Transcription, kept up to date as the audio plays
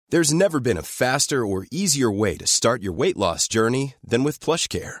There's never been a faster or easier way to start your weight loss journey than with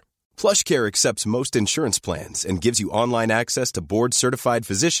PlushCare. PlushCare accepts most insurance plans and gives you online access to board-certified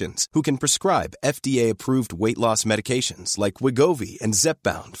physicians who can prescribe FDA-approved weight loss medications like Wegovy and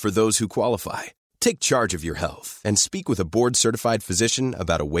Zepbound for those who qualify. Take charge of your health and speak with a board-certified physician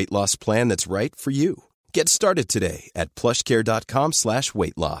about a weight loss plan that's right for you. Get started today at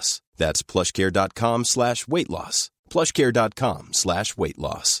plushcare.com/weight loss. That's plushcare.com/weight loss. plushcare.com/weight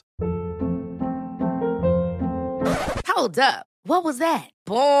loss. Hold up. What was that?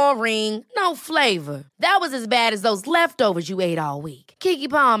 Boring. No flavor. That was as bad as those leftovers you ate all week. Keke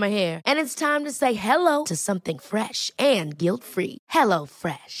Palmer here. And it's time to say hello to something fresh and guilt-free. Hello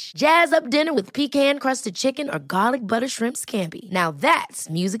Fresh. Jazz up dinner with pecan-crusted chicken or garlic butter shrimp scampi. Now that's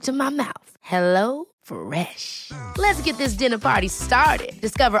music to my mouth. Hello Fresh. Let's get this dinner party started.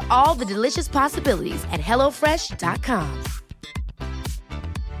 Discover all the delicious possibilities at hellofresh.com.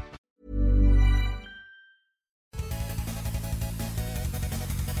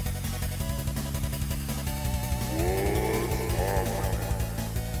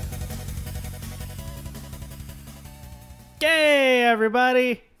 Hey,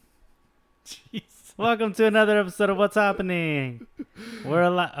 everybody. Jeez. Welcome to another episode of What's Happening. We're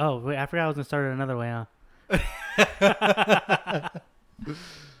alive. Oh, wait, I forgot I was going to start it another way, huh?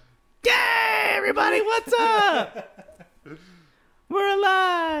 Yay, everybody, what's up? We're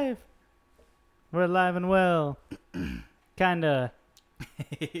alive. We're alive and well. Kinda.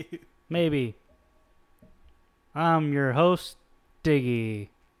 Maybe. I'm your host, Diggy.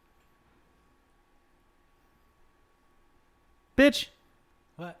 Bitch.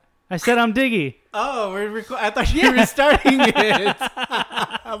 What? I said I'm Diggy. Oh, I thought you were starting it.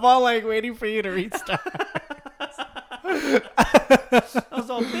 I'm all like waiting for you to restart. I was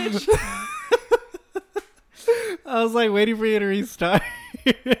all bitch. I was like waiting for you to restart.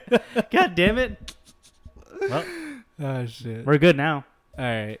 God damn it. Well, oh shit. we're good now. All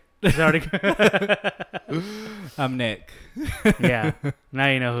right. It's already I'm Nick. Yeah. Now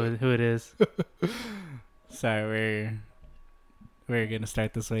you know who it is. Sorry, we're gonna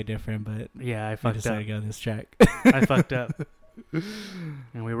start this way different, but Yeah, I I fucked up. decided to go this track. I fucked up.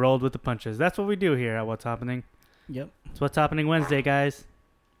 And we rolled with the punches. That's what we do here at What's Happening. Yep. It's What's Happening Wednesday, guys.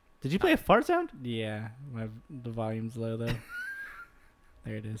 Did you play a fart sound? Yeah, the volume's low though.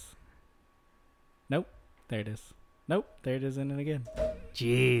 There it is. Nope. There it is. Nope. There it is in it again.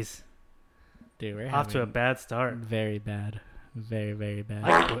 Jeez. Dude, we're Off to a having bad start. very bad. Very, very bad.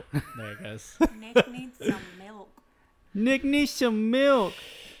 I quit. There it goes. Nick needs some milk. Nick needs some milk.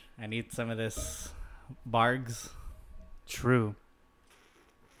 I need some of this Bargs. True.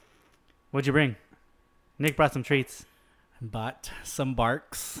 What'd you bring? Nick brought some treats. Bought some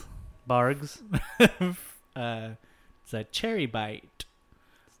Barks. Bargs. It's a cherry bite.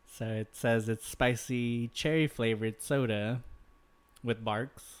 So it says it's spicy cherry flavored soda with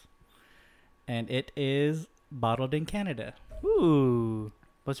Barks. And it is bottled in Canada. Ooh.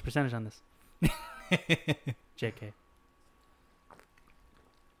 What's the percentage on this? JK.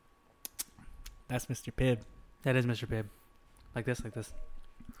 That's Mr. Pibb. That is Mr. Pibb. Like this, like this.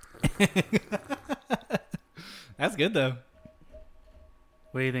 That's good though.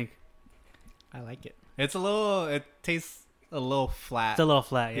 What do you think? I like it. It tastes a little flat. It's a little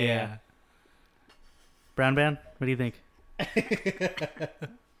flat, yeah. Yeah. Brown Band, what do you think? It's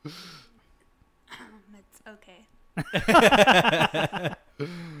okay.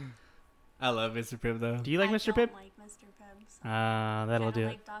 I love Mr. Pibb though. Do you like Mr. I Pibb? don't like Mr. Pibb. So That'll I do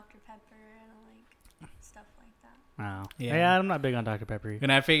like it. Dr. Pepper and I like stuff like that. Oh. Yeah. Yeah, I'm not big on Dr. Pepper.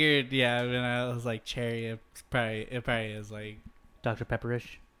 And I figured, when I was like cherry, it probably is like, Dr.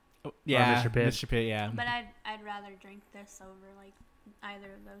 Pepperish. yeah, Mr. Pibb. Mr. Pibb, yeah. But I'd rather drink this over like either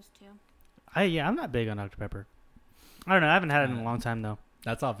of those two. I'm not big on Dr. Pepper. I don't know. I haven't had it in a long time though.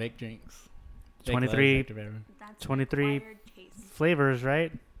 That's all Vic drinks. Vic 23 loves Dr. Pepper. That's 23 an acquired taste. flavors,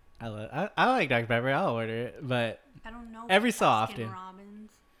 right? I like Dr. Pepper. I'll order it, but I don't know. Every about so Baskin often.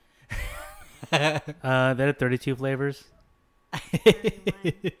 Robbins. They had 32 flavors.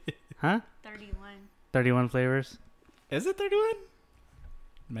 31. Huh? 31. 31 flavors. Is it 31?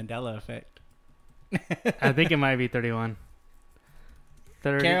 Mandela effect. I think it might be 31.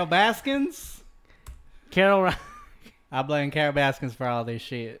 30. Carol Baskins? Carol. I blame Carol Baskins for all this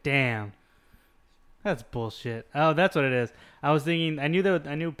shit. Damn. That's bullshit. Oh, that's what it is. I was thinking. I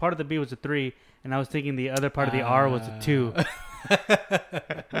knew part of the B was a 3, and I was thinking the other part of the R was a 2.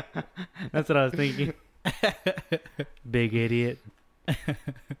 That's what I was thinking. Big idiot.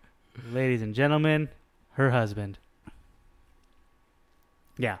 Ladies and gentlemen, her husband.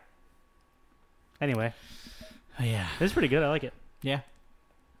 Yeah. Anyway, Oh, yeah. this is pretty good. I like it. Yeah.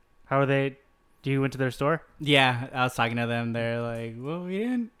 How are they? You went to their store? Yeah, I was talking to them. They're like, well, we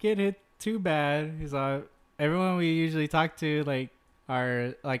didn't get hit too bad. He's like, everyone we usually talk to, like,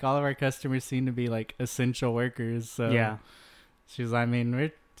 are like all of our customers seem to be like essential workers. So Yeah. she's like,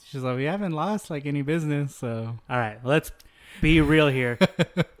 she's like, we haven't lost like any business. So All right, let's be real here.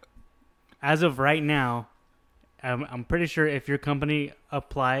 As of right now, I'm pretty sure if your company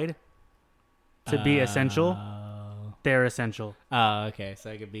applied to be essential, they're essential. Oh, okay. So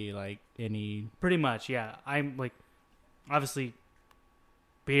it could be like any. Pretty much, yeah. I'm like, obviously,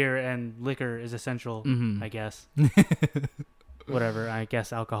 beer and liquor is essential, Mhm. I guess. Whatever, I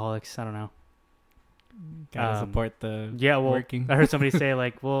guess alcoholics, I don't know. Gotta support the Yeah, well, working. I heard somebody say,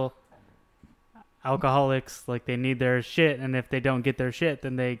 like, well, alcoholics, like, they need their shit, and if they don't get their shit,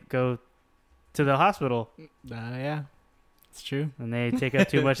 then they go to the hospital, Yeah, it's true. and they take up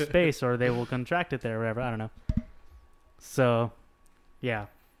too much space, or they will contract it there, or whatever, I don't know. So, yeah.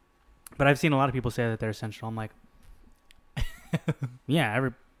 But I've seen a lot of people say that they're essential. I'm like, yeah,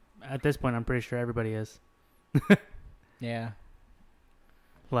 at this point, I'm pretty sure everybody is. Yeah.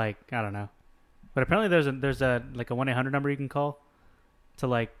 Like, I don't know. But apparently there's a like a 1-800 number you can call to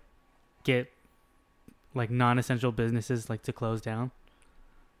like get like non-essential businesses like to close down.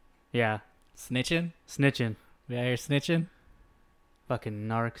 Yeah. Snitching? Snitching. We out here snitching? Fucking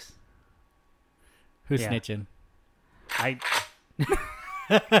narcs. Who's Yeah. snitching?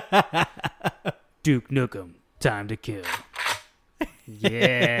 Duke Nukem. Time to kill.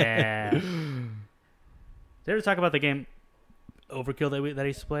 Yeah. Did you ever talk about the game Overkill that I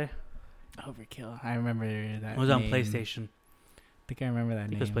used to play? Overkill. I remember that. It was on name. PlayStation. I think I remember that I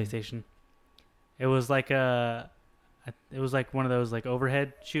name. think it was PlayStation. It was like one of those like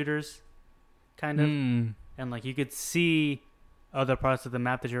overhead shooters, kind of, and like you could see other parts of the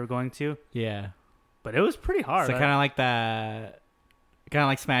map that you were going to, Yeah. but it was pretty hard. So kind of like that, kind of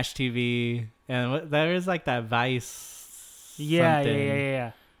like Smash TV, and there is like that Vice. yeah, something,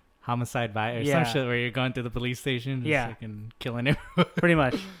 yeah. Homicide Vice or Yeah. some shit where you're going through the police station, just Yeah. fucking killing everyone. Pretty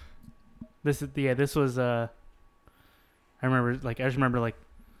much. This was I just remember like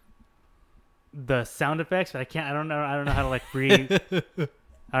the sound effects, but I don't know how to like read. I don't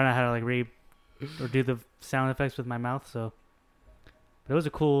know how to like read or do the sound effects with my mouth. So, but it was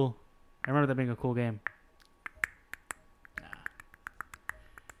I remember that being a cool game.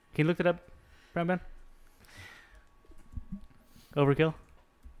 Can you look it up, Brown Ben? Overkill.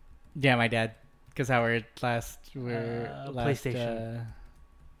 Yeah, my dad. Because how we're last PlayStation.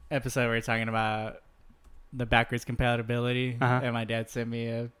 Episode we were talking about the backwards compatibility, Uh-huh. and my dad sent me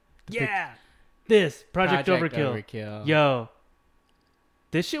a Yeah, this Project Overkill. Overkill. Yo,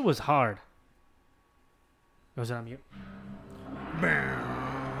 this shit was hard. Was it on mute?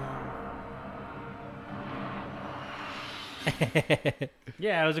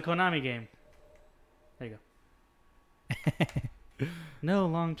 Yeah, it was a Konami game. There you go. No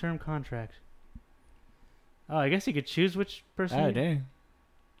long-term contract. Oh, I guess you could choose which person. Oh, you- dang.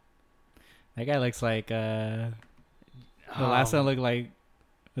 That guy looks like the last one looked like,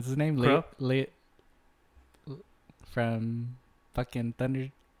 what's his name? Crow? From fucking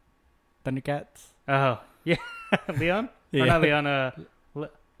Thundercats. Oh, yeah. Leon? Or not Leon, Lionel.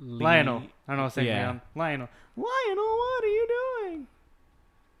 I don't know what I'm saying. Yeah. Leon. Lionel, what are you doing?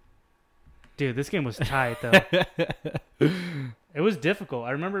 Dude, this game was tight, though. It was difficult.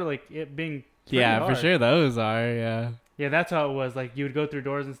 I remember, like, it being pretty Yeah, hard. for sure those are, yeah. Yeah, that's how it was. Like, you would go through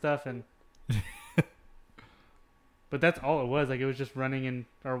doors and stuff, and... But that's all it was. Like, it was just running and...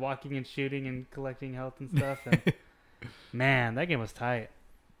 Or walking and shooting and collecting health and stuff. And man, that game was tight.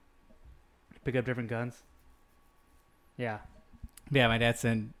 Pick up different guns. Yeah. Yeah, my dad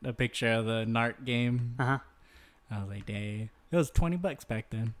sent a picture of the Narc game. Uh-huh. I was like, dang. It was $20 back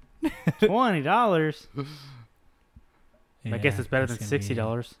then. $20. I guess Yeah, it's better than gonna be-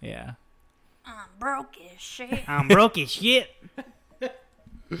 $60. Yeah. I'm broke as shit. I'm broke as shit.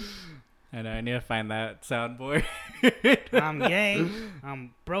 I know, I need to find that soundboard. I'm gay.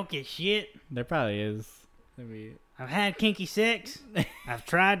 I'm broke as shit. There probably is. I mean, I've had kinky sex. I've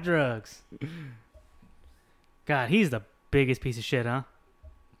tried drugs. God, he's the biggest piece of shit, huh?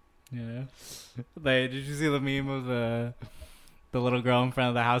 yeah. Like, did you see the meme of the little girl in front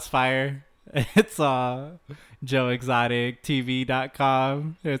of the house fire? It's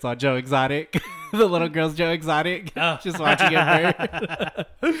JoeExoticTV.com. It's all Joe Exotic. The little girl's Joe Exotic. Oh. Just watching it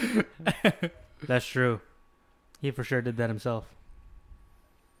burn. That's true. He for sure did that himself.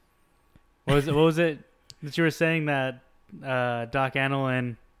 What was it that you were saying that Doc Antle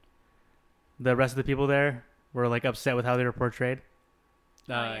and the rest of the people there were like upset with how they were portrayed?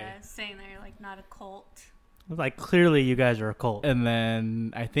 Oh, yeah, saying they're like not a cult. Like, clearly you guys are a cult. And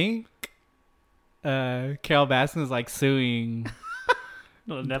then I think Carol Baskin is like suing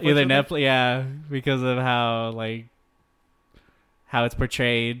Netflix either or Netflix, yeah, because of how it's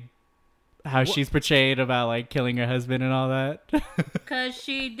portrayed, how she's portrayed about like killing her husband and all that. Because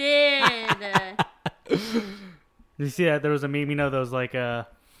she did. You see that there was a meme, those like it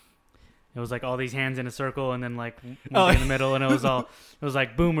was like all these hands in a circle, and then like one in the middle, and it was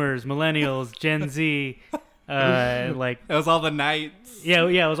like boomers, millennials, Gen Z, like It was all the nights. yeah,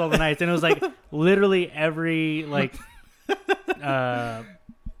 it was all the nights, and it was like literally every like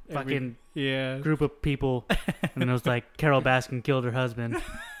fucking Yeah. group of people, and it was like Carol Baskin killed her husband.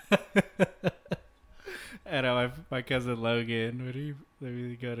 And my cousin Logan, let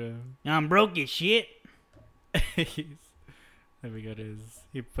me go to I'm broke as shit. let me go to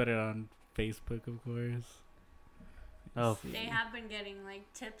he put it on Facebook, of course. Oh They have been getting like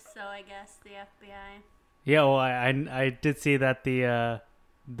tips, though. I guess the FBI. yeah, well I did see that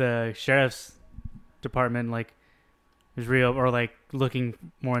the sheriff's department like is real or like looking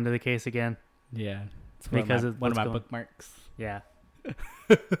more into the case again. Yeah, it's Because one of of my what's going- bookmarks. Yeah.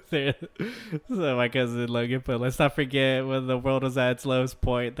 So my cousin Logan put, let's not forget when the world was at its lowest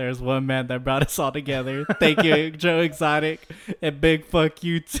point, there's one man that brought us all together. Thank you, Joe Exotic, and big fuck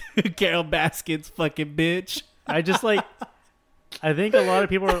you to Carol Baskins, fucking bitch. I just like I think a lot of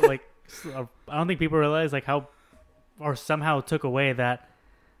people are like I don't think people realize like how or somehow took away that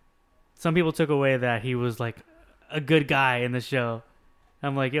some people took away that he was like a good guy in the show.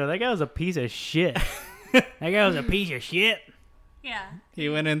 I'm like, yo, that guy was a piece of shit. That guy was a piece of shit. Yeah. He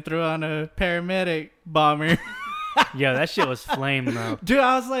went and threw on a paramedic bomber. Yo, that shit was flame though. Dude,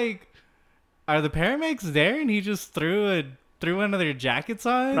 I was like, are the paramedics there? And he just threw one of their jackets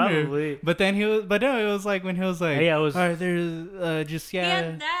on? Probably. But then it was like when he was like, Yeah, it was- all right, there's just, He yeah.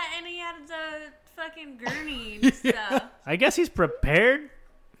 had that, and he had the fucking gurney and stuff. I guess he's prepared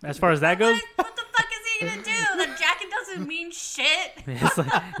as far as that goes. What the fuck is he gonna do? The jacket doesn't mean shit. It's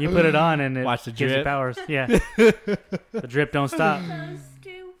like, you put it on and it Watch the gives you drip. powers. Yeah. The drip don't stop. So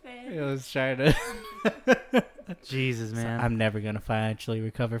stupid. He was trying to. Jesus, man. I'm never going to financially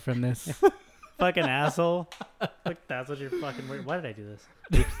recover from this. Fucking asshole. Like, that's what you're fucking weird. Why did I do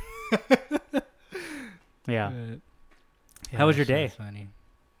this? Oops. Yeah. But, How was your that shit day? was funny.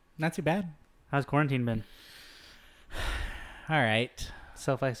 Not too bad. How's quarantine been? All right.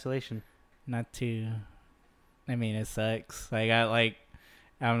 Self-isolation. Not too. I mean, it sucks. I'm just like,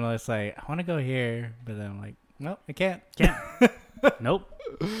 I want to go here, but then I'm like, nope, I can't. Can't. Nope.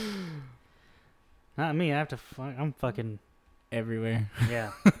 Not me. I have to. I'm fucking. Everywhere.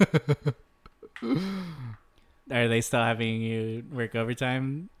 Yeah. Are they still having you work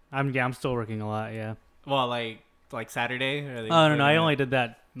overtime? I'm still working a lot. Yeah. Well, like Saturday? Or are they Oh no, doing I that? only did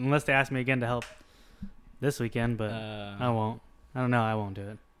that unless they ask me again to help this weekend, but I won't. I don't know. I won't do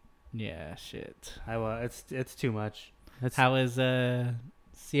it. Yeah, shit. I will. It's too much. It's How was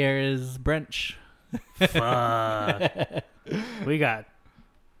Sierra's brunch? fuck. We got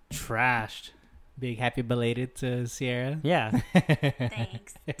trashed. Big happy belated to Sierra. Yeah.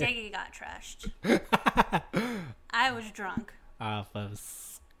 Thanks. Diggy got trashed. I was drunk. Off of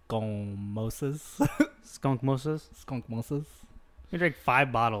scommosas. Skunk mosas. Skunk mosas. We drank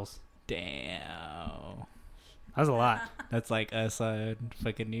 5 bottles. Damn. That was a lot. That's like us on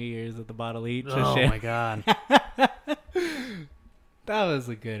fucking New Year's with the bottle each. and Oh shit. my god. That was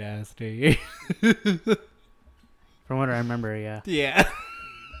a good ass New Year. From what I remember, yeah. Yeah.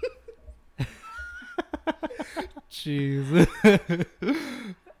 Jeez.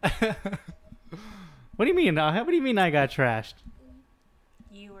 What do you mean? What do you mean I got trashed?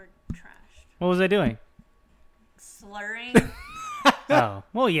 You were trashed. What was I doing? Slurring, Oh,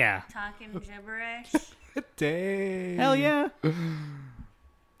 well, yeah. talking gibberish. Dang. Hell yeah.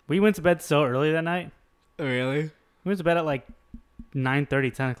 We went to bed so early that night. Really? We went to bed at like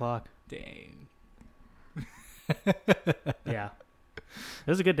 9:30, 10 o'clock. Dang. Yeah. It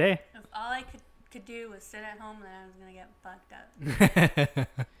was a good day. If all I could do was sit at home, then I was gonna get fucked up.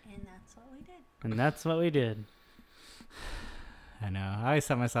 And that's what we did. And that's what we did. I know. I always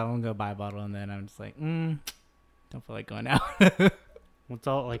tell myself I'm gonna buy a bottle, and then I'm just like, don't feel like going out. It's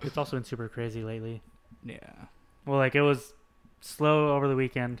also been super crazy lately. Yeah. Well, like it was slow over the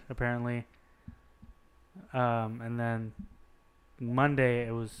weekend apparently. And then Monday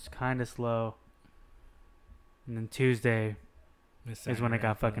it was kind of slow. And then Tuesday is when it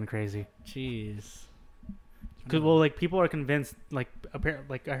got fucking crazy. Jeez. Cause well, like people are convinced. Like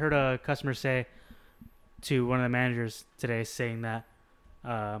like I heard a customer say to one of the managers today, saying that,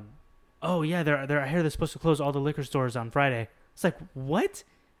 oh yeah, I hear they're supposed to close all the liquor stores on Friday. It's like, what?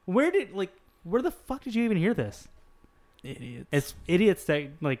 Where did like where the fuck did you even hear this? Idiots. It's idiots that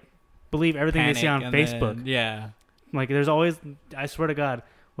like believe everything they see on Panic and Facebook. then- yeah. Like there's always, I swear to God,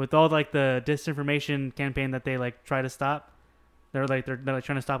 with all like the disinformation campaign that they like try to stop, they're like trying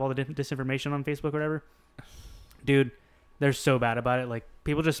to stop all the disinformation on Facebook or whatever. Dude, they're so bad about it. Like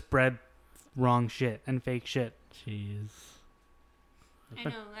people just spread wrong shit and fake shit. Jeez. I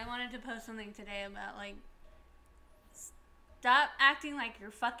know. I wanted to post something today about like, stop acting like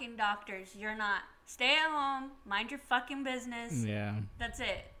you're fucking doctors. You're not. Stay at home. Mind your fucking business. Yeah. That's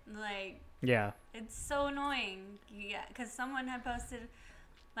it. Like, Yeah. it's so annoying. Yeah, because someone had posted,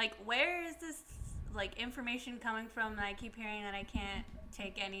 like, where is this like information coming from? And I keep hearing that I can't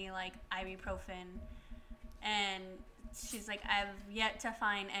take any like ibuprofen, and she's like, I've yet to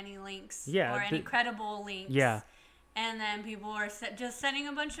find any links or any credible links. Yeah. And then people are just sending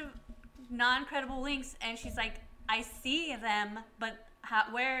a bunch of non-credible links, and she's like, I see them, but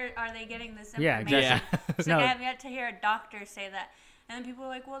where are they getting this information? Yeah, exactly. She's No. like, I have yet to hear a doctor say that. And then people are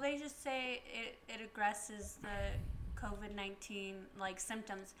like, well, they just say it aggresses the COVID-19 like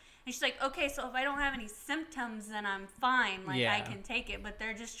symptoms. And she's like, okay, so if I don't have any symptoms, then I'm fine. Like, Yeah. I can take it. But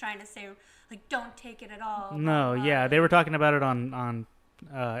they're just trying to say, like, don't take it at all. No, blah, blah. yeah, they were talking about it on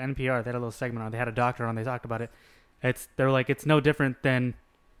NPR. They had a little segment on. They had a doctor on. They talked about it. They're like, it's no different than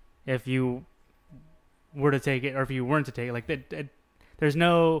if you were to take it or if you weren't to take it. Like, there's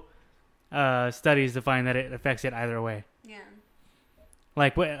no studies to find that it affects it either way. Yeah.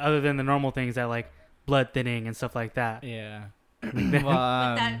 Like, other than the normal things that like blood thinning and stuff like that. Yeah. But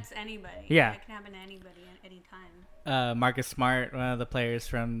Well, that's anybody. yeah. It can happen to anybody at any time. Marcus Smart, one of the players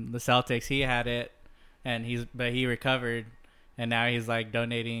from the Celtics, he had it, and he recovered, and now he's like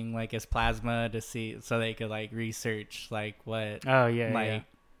donating like his plasma to see so they could like research like what Oh yeah, like yeah.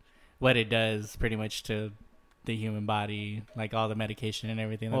 what it does pretty much to the human body, like all the medication and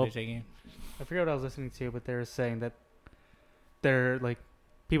everything that Well, they're taking. I forget what I was listening to, but they were saying that they're like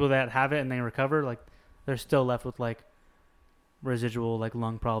people that have it and they recover, like they're still left with like residual like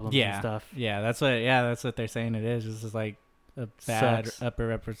lung problems and stuff. Yeah, that's what they're saying it is. This is like a bad Sucks.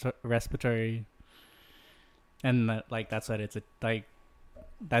 upper respiratory, and like that's what it's like.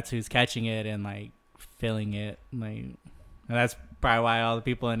 That's who's catching it and like feeling it, like, and that's probably why all the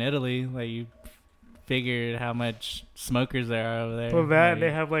people in Italy, like, you figured how much smokers there are over there. Well, that like,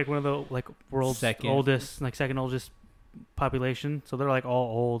 they have like one of the like world's Second. second oldest population, so they're like all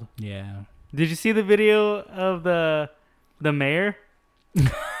old. yeah. Did you see the video of the mayor?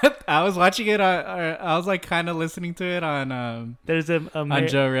 I was watching it on. I was like kind of listening to it on There's a mayor. on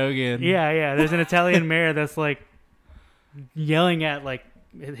Joe Rogan. Yeah. There's an Italian mayor that's like yelling at like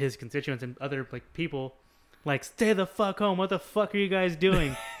his constituents and other like people, like, stay the fuck home. What the fuck are you guys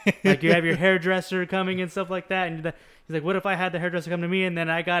doing? Like, you have your hairdresser coming and stuff like that. And he's like, what if I had the hairdresser come to me and then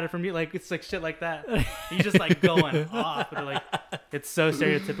I got it from you? Like, it's like shit like that. He's just like going off. But like, it's so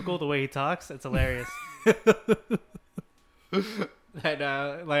stereotypical the way he talks. It's hilarious. And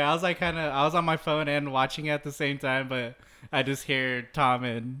like I was like I was on my phone and watching at the same time, but I just hear Tom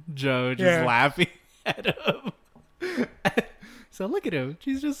and Joe just laughing at him. So look at him.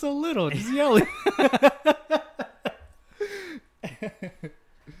 She's just so little, just yelling.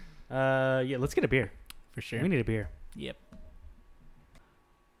 Yeah, let's get a beer. For sure. We need a beer. Yep.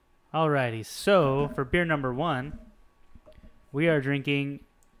 Alrighty, so for beer number 1, we are drinking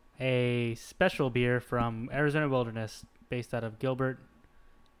a special beer from Arizona Wilderness, based out of Gilbert,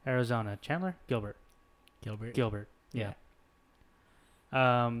 Arizona. Chandler? Gilbert. Gilbert. Yeah.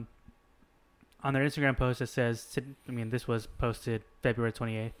 On their Instagram post, it says, this was posted February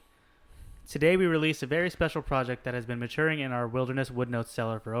 28th. Today we released a very special project that has been maturing in our Wilderness Wood Notes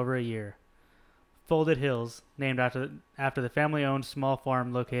cellar for over a year. Folded Hills, named after the family-owned small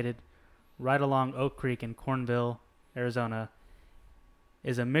farm located right along Oak Creek in Cornville, Arizona,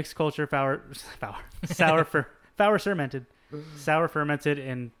 is a mixed culture sour fermented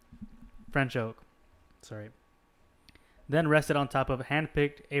in French oak. Sorry. Then rested on top of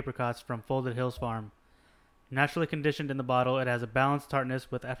hand-picked apricots from Folded Hills Farm. Naturally conditioned in the bottle, it has a balanced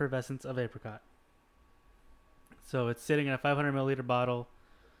tartness with effervescence of apricot. So it's sitting in a 500 milliliter bottle.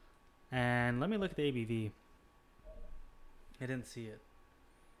 And let me look at the ABV. I didn't see it.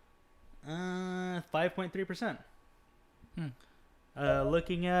 5.3%.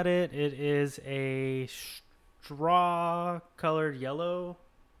 Looking at it, it is a straw-colored yellow.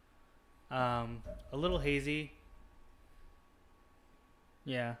 A little hazy.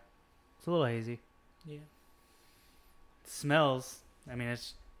 Yeah, it's a little hazy. Yeah. It smells. It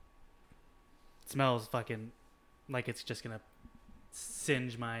smells fucking like it's just gonna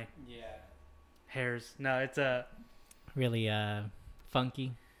singe my Yeah. hairs. No, it's Really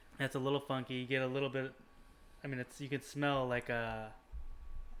funky. It's a little funky. You get a little bit. I mean, you can smell like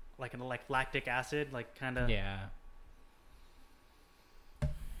lactic acid, like kind of. Yeah.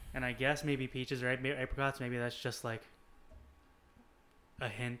 And I guess maybe peaches or apricots. Maybe that's just like a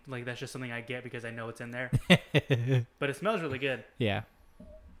hint. Like that's just something I get because I know it's in there. But it smells really good. Yeah.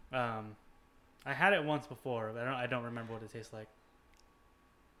 I had it once before, but I don't remember what it tastes like.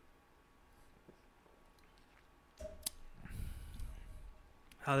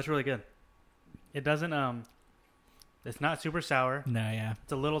 Oh, that's really good. It doesn't it's not super sour. No, yeah.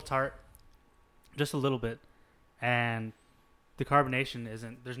 It's a little tart. Just a little bit. And the carbonation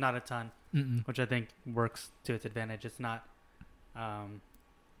there's not a ton, which I think works to its advantage. It's not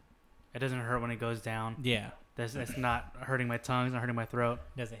it doesn't hurt when it goes down. Yeah. It's not hurting my tongue, it's not hurting my throat.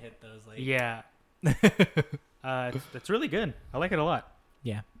 Doesn't hit those like. Yeah. It's really good. I like it a lot.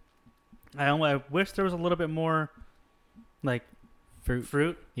 Yeah. I wish there was a little bit more like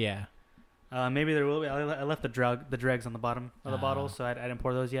fruit. Yeah. Maybe there will be. I left the dregs on the bottom of the bottle, so I didn't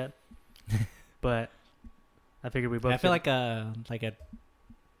pour those yet. But I figured we both. I feel like a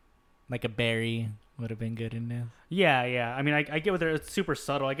berry would have been good in this. Yeah. I mean, I get what it's super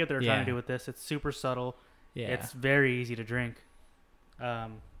subtle. I get what they're trying to do with this. It's super subtle. Yeah. It's very easy to drink. They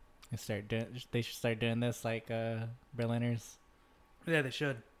should start doing this like Berliners. Yeah, they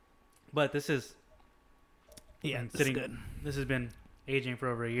should. But this is. Yeah, this is good. This has been aging for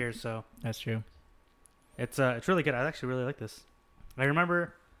over a year, so that's true. it's really good. I actually really like this. I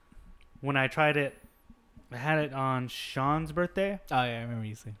remember when I tried it, I had it on Sean's birthday. Oh yeah, I remember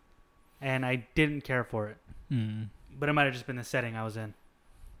you saying. And I didn't care for it. But it might have just been the setting I was in,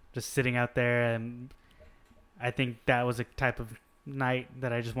 just sitting out there, and I think that was a type of night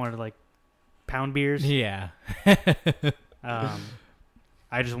that I just wanted to like pound beers. Yeah.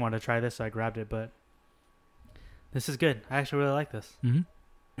 I just wanted to try this, so I grabbed it. But this is good. I actually really like this.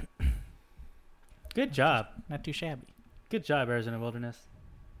 Good job. Not too shabby. Good job, Arizona Wilderness.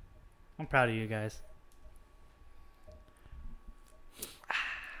 I'm proud of you guys.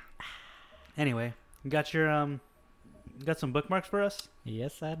 Anyway, you got your got some bookmarks for us?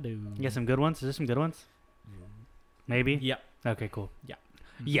 Yes, I do. You got some good ones? Is there some good ones? Maybe? Yep. Okay, cool. Yeah.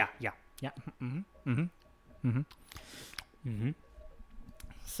 Yeah.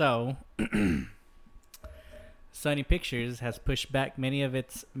 So, Sony Pictures has pushed back many of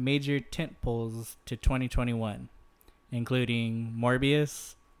its major tentpoles to 2021, including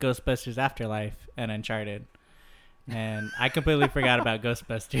Morbius, Ghostbusters Afterlife, and Uncharted. And I completely forgot about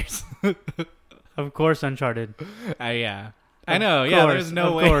Ghostbusters. Of course, Uncharted. Yeah. I know. Yeah, there's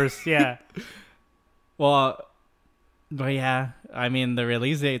no way. Of course, yeah. Well, yeah. I mean, the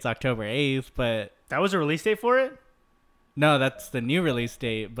release date's October 8th, but... That was a release date for it? No, that's the new release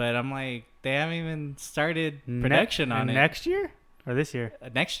date, but I'm like, they haven't even started production on it. Next year? Or this year?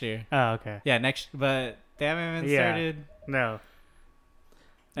 Next year. Oh, okay. Yeah, but they haven't even started. No.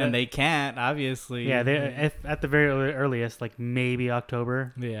 And they can't, obviously. Yeah, if at the very earliest, like maybe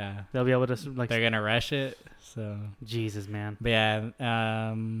October. Yeah. They'll be able to, like... They're going to rush it, so... Jesus, man. But yeah,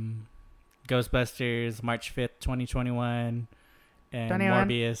 Ghostbusters, March 5th, 2021. And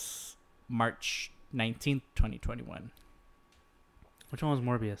Morbius, March 19th, 2021. Which one was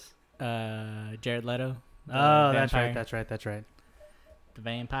Morbius? Jared Leto. Oh, that's vampire. That's right. The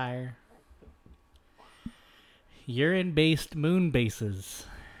vampire. Urine-based moon bases.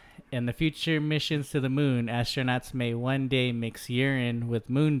 In the future missions to the moon, astronauts may one day mix urine with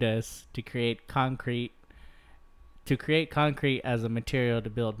moon dust to create concrete as a material to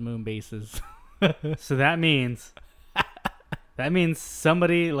build moon bases. So that means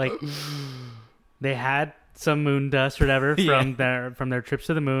somebody like they had some moon dust or whatever from their trips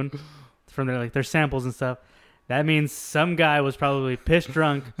to the moon, from their samples and stuff. That means some guy was probably pissed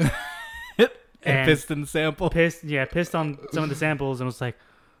drunk and pissed in the sample. Pissed on some of the samples and was like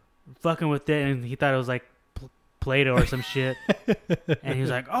fucking with it, and he thought it was like Play-Doh or some shit. And he was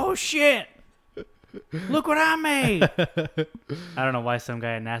like, "Oh shit, look what I made!" I don't know why some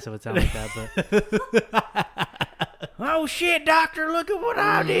guy at NASA would sound like that, but "Oh shit, doctor, look at what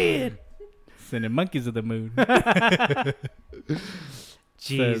I did." Sending monkeys to the moon.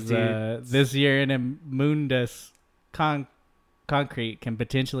 Jeez, dude. This urine and moon dust concrete can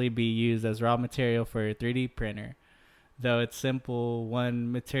potentially be used as raw material for a 3D printer, though it's simple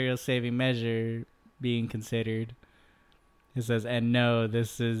one material-saving measure being considered. It says, and no,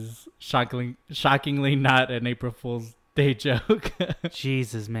 this is shockingly not an April Fool's Day joke.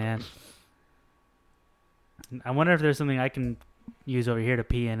 Jesus, man. I wonder if there's something I can use over here to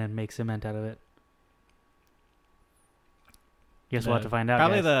pee in and make cement out of it. Guess we'll have to find out.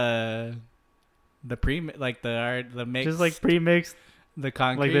 Probably guys. the pre, like the mix. Just like pre-mixed The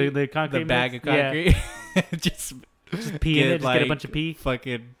concrete, like the concrete, the bag of mix? concrete. Yeah. just Just pee in it. Just get a bunch of pee.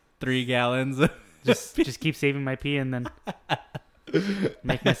 Fucking 3 gallons. Of Just keep saving my pee and then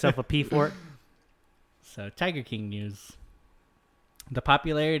make myself a pee fort. So, Tiger King news. The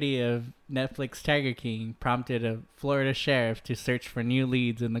popularity of Netflix Tiger King prompted a Florida sheriff to search for new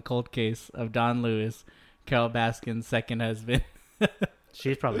leads in the cold case of Don Lewis, Carol Baskin's second husband.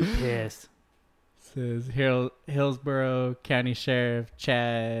 She's probably pissed. Says Hillsborough County Sheriff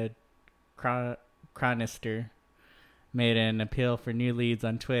Chad Chronister made an appeal for new leads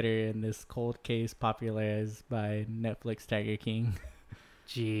on Twitter in this cold case popularized by Netflix Tiger King.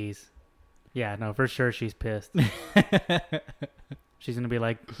 Jeez. Yeah, no, for sure she's pissed. She's going to be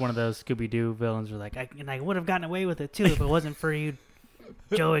like one of those Scooby-Doo villains who are like, I would have gotten away with it too if it wasn't for you,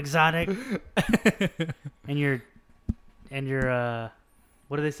 Joe Exotic. and your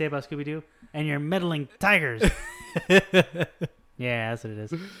what do they say about Scooby-Doo? And your meddling tigers. Yeah, that's what it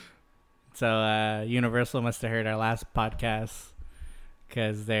is. So Universal must have heard our last podcast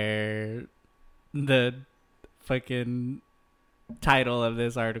because the fucking title of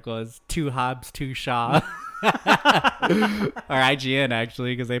this article is Two Hobbs, Two Shaw. Or IGN,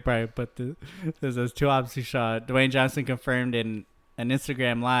 actually, because they probably put this as Two Hobbs, Two Shaw. Dwayne Johnson confirmed in an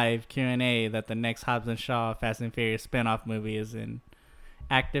Instagram Live Q&A that the next Hobbs and Shaw Fast and Furious spinoff movie is in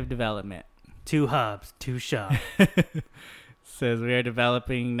active development. Two Hobbs, Two Shaw. Says we are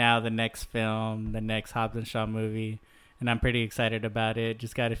developing now the next film, the next Hobbs and Shaw movie, and I'm pretty excited about it.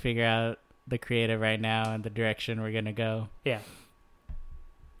 Just got to figure out the creative right now and the direction we're gonna go. Yeah.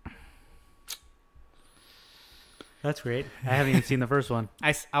 That's great. I haven't even seen the first one.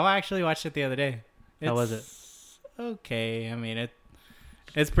 I actually watched it the other day. How was it? Okay. I mean,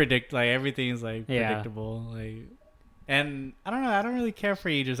 it's like everything's like Yeah. predictable. Like, and I don't know. I don't really care for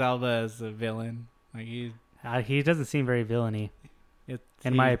Idris Elba as a villain. Like He doesn't seem very villainy.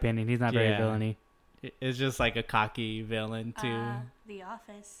 In my opinion, he's not very villainy. It's just like a cocky villain too. The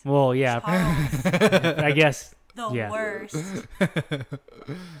Office. Well, yeah. Charles, I guess. the Yeah. worst.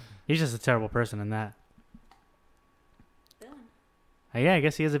 He's just a terrible person in that. Yeah, I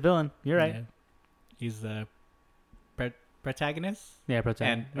guess he is a villain. You're right. Yeah. He's the protagonist. Yeah,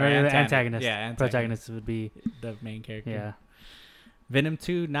 Antagonist. antagonist. Yeah, antagonist. Protagonist would be The main character. yeah. Venom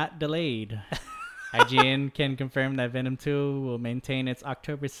 2 not delayed. IGN can confirm that Venom 2 will maintain its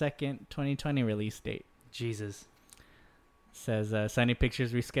October 2nd, 2020 release date. Jesus. Says Sony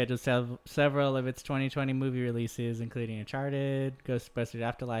Pictures rescheduled several of its 2020 movie releases, including Uncharted, Ghostbusters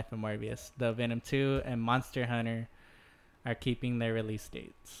Afterlife, and Morbius. Though Venom 2 and Monster Hunter are keeping their release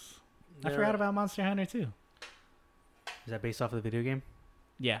dates. I forgot about Monster Hunter too. Is that based off of the video game?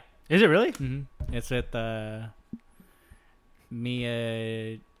 Yeah. Is it really? Mm-hmm. It's with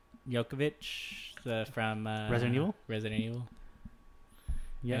Mia Jokovic from Resident Evil? Resident Evil.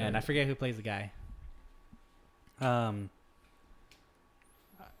 Yeah. And I forget who plays the guy. I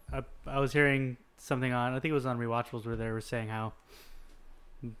was hearing something on, I think it was on Rewatchables, where they were saying how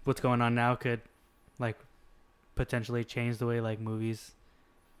what's going on now could like potentially change the way like movies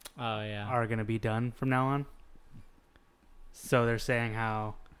are going to be done from now on. So they're saying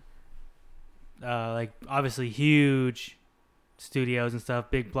how like obviously huge studios and stuff,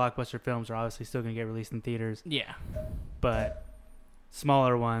 big blockbuster films are obviously still going to get released in theaters. Yeah. But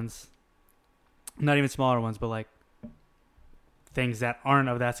smaller ones, not even smaller ones, but like things that aren't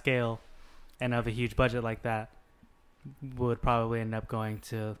of that scale and of a huge budget like that would probably end up going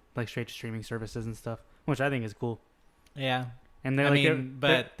to like straight to streaming services and stuff, which I think is cool. Yeah. And they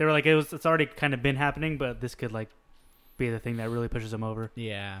were like it's already kind of been happening, but this could like be the thing that really pushes them over.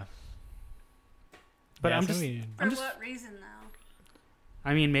 Yeah. But yeah, For what reason, though?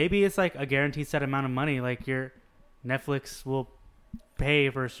 I mean, maybe it's like a guaranteed set amount of money. Like your Netflix will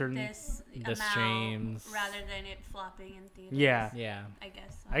pay for a certain The amount streams rather than it flopping in theaters. Yeah. I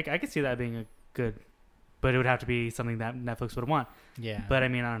guess. So. I could see that being a good, but it would have to be something that Netflix would want. Yeah. But I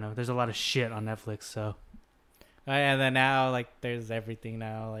mean, I don't know. There's a lot of shit on Netflix, so. And then now, like, there's everything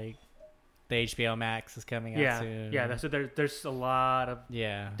now. Like, the HBO Max is coming out soon. Yeah. So there's a lot of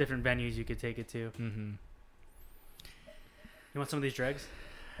yeah different venues you could take it to. Mm-hmm. You want some of these dregs?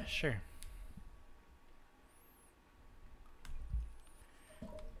 Sure.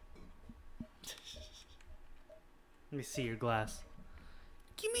 Let me see your glass.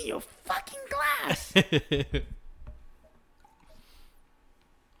 Give me your fucking glass.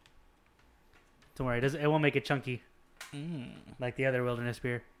 Don't worry, it won't make it chunky like the other wilderness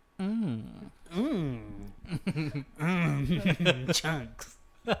beer. Chunks.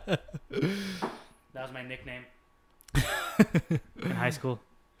 That was my nickname in high school.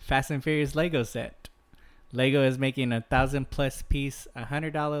 Fast and Furious Lego set. Lego is making 1,000+ piece,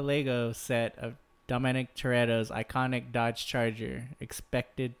 $100 Lego set of Dominic Toretto's iconic Dodge Charger,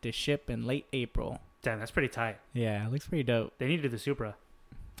 expected to ship in late April. Damn, that's pretty tight. Yeah, it looks pretty dope. They need to do the Supra.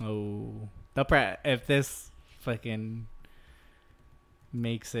 Oh, if this fucking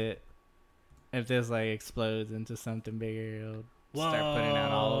makes it, if this like explodes into something bigger, it'll start putting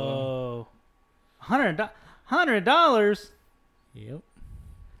out all of them. $100. Yep.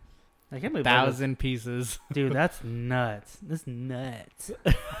 I can't believe 1,000 pieces. Dude, that's nuts. That's nuts.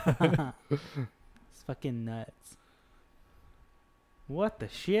 It's fucking nuts. What the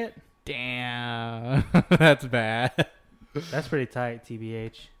shit? Damn. That's bad. That's pretty tight,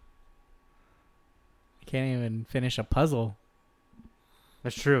 TBH. Can't even finish a puzzle.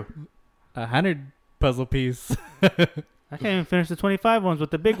 That's true. 100 puzzle piece. I can't even finish the 25 ones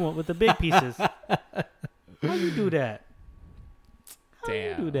with the big one with the big pieces. How you do that? How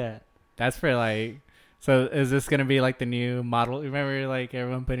Damn. you do that? That's for like. So is this gonna be like the new model? Remember, like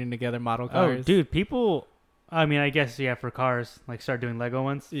everyone putting together model cars? Oh, dude, people. I mean, I guess yeah, for cars, like start doing Lego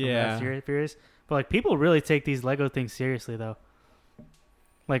ones. Yeah. Furious. But like, people really take these Lego things seriously, though.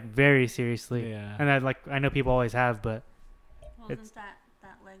 Like very seriously. Yeah. And I know people always have, but Wasn't that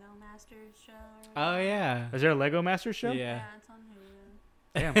Lego Masters show? Oh yeah. is there a Lego Masters show? Yeah. It's on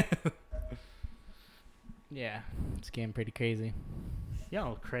Hulu. Damn, Yeah. It's getting pretty crazy.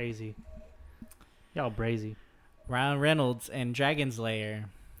 y'all crazy. Y'all brazy. Ryan Reynolds and Dragon's Lair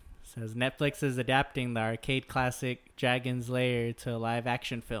says Netflix is adapting the arcade classic Dragon's Lair to a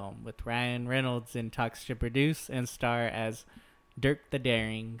live-action film, with Ryan Reynolds in talks to produce and star as Dirk the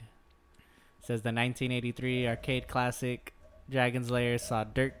Daring. Says the 1983 arcade classic Dragon's Lair saw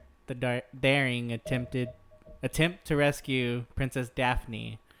Dirk the Daring attempt to rescue Princess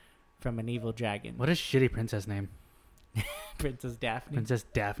Daphne from an evil dragon. What a shitty princess name. Princess Daphne? Princess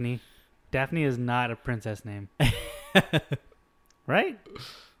Daphne. Daphne is not a princess name. Right?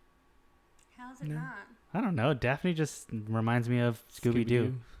 How's it No. not? I don't know. Daphne just reminds me of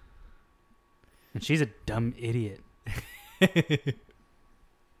Scooby-Doo. And she's a dumb idiot.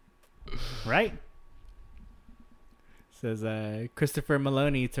 Right? Says Christopher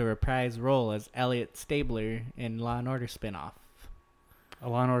Maloney to reprise role as Elliot Stabler in Law & Order spinoff. A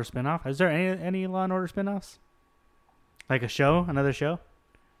Law & Order spinoff? Is there any Law & Order spinoffs? Like a show? Another show?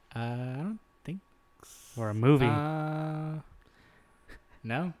 I don't think Or a movie?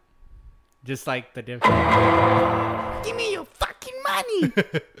 No. Just like the different. Give me your fucking money!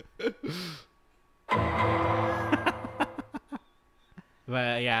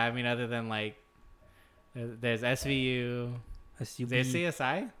 But yeah, I mean, other than like, there's SVU. Is there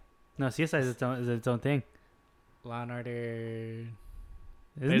CSI? No, CSI is its own thing. Law and Order. Isn't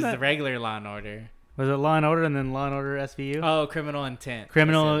There's that, the regular Law and Order. was it Law & Order and then Law & Order SVU? Oh, Criminal Intent.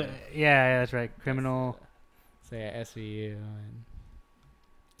 Criminal, That's it. yeah, that's right. Criminal. So yeah, SVU.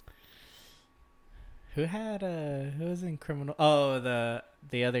 And who was in Criminal? Oh, the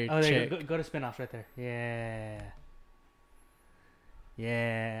other Oh, there you chick. go. Go to spinoffs right there. Yeah.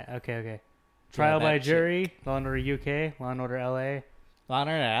 Yeah. Okay. Trial that by chick. Jury, Law & Order UK, Law & Order LA, Law and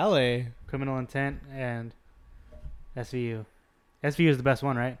Order LA. Criminal Intent, and SVU. SVU is the best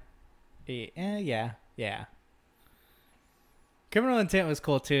one, right? Yeah. Criminal Intent was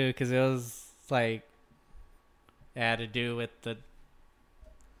cool too because it was like it had to do with the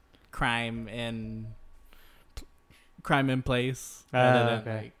crime in place. rather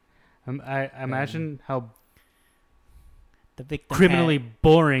than, Okay. I imagine how the victim criminally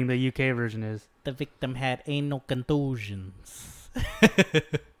boring the UK version is. the victim had anal contusions.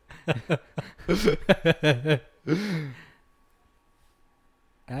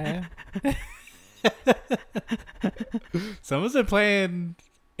 Someone's been playing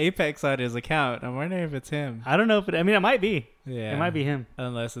Apex on his account. I'm wondering if it's him. I don't know if it might be. Yeah, It might be him.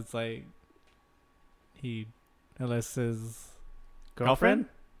 unless it's like unless his Girlfriend?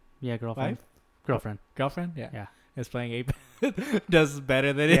 Yeah, girlfriend. Wife? Girlfriend. girlfriend, Yeah. is playing Apex. Does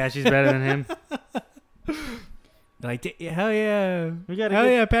better than Yeah, she's better than him. Like, hell yeah. We got a Hell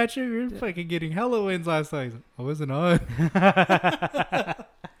good- yeah, Patrick. You're fucking getting hella wins last night. I wasn't on.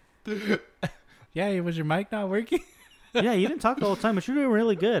 Yeah, was your mic not working? Yeah, you didn't talk the whole time, but you're doing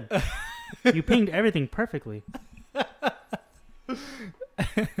really good. You pinged everything perfectly.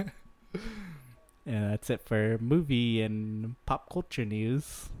 Yeah, that's it for movie and pop culture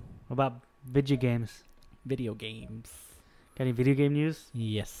news. What about video games? Video games. Got any video game news?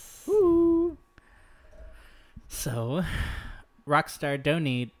 Yes. Woo! So, Rockstar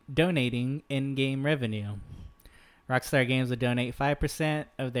donating in-game revenue. Rockstar Games will donate 5%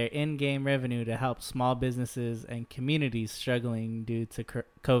 of their in-game revenue to help small businesses and communities struggling due to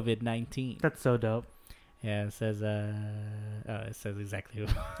COVID-19. That's so dope. Yeah, it says it says exactly.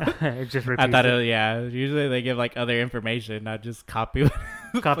 It just I repeats thought it. usually they give like other information, not just copy.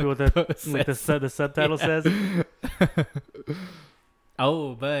 Copy what the subtitle says.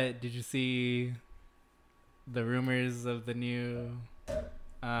 Oh, but did you see the rumors of the new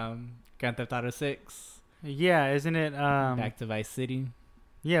Grand Theft Auto 6 Yeah, isn't it? back to Vice City?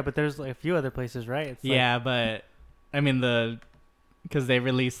 Yeah, but there's like a few other places, right? It's Yeah, but I mean because they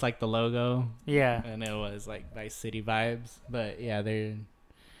released like the logo yeah. and it was like Vice City vibes, but yeah,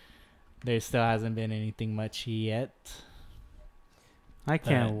 there still hasn't been anything much yet. I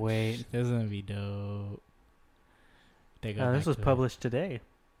can't But wait. This is gonna be dope. They go This back was to it. published today.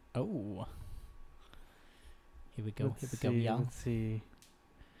 Oh, here we go. Let's Here we see, go, y'all. Let's see.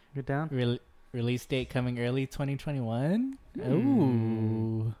 Get down. Release date coming early 2021.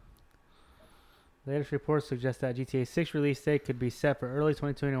 Ooh. Latest reports suggest that GTA 6 release date could be set for early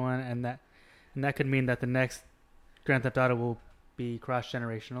 2021, and that could mean that the next Grand Theft Auto will be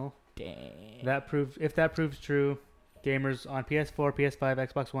cross-generational. Dang. If that proves true, gamers on PS4, PS5,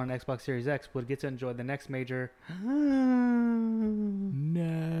 Xbox One, and Xbox Series X would get to enjoy the next major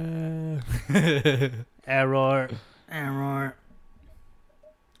No. error.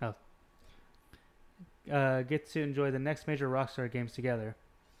 Get to enjoy the next major Rockstar games together.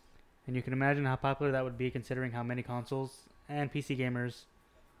 And you can imagine how popular that would be considering how many consoles and PC gamers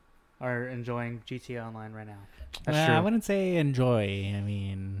are enjoying GTA Online right now. That's true. I wouldn't say enjoy. I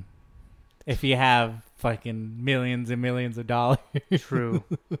mean, if you have fucking millions and millions of dollars. True.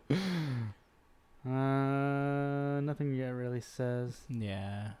 Nothing yet really says.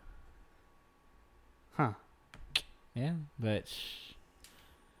 Yeah. Huh. Yeah, but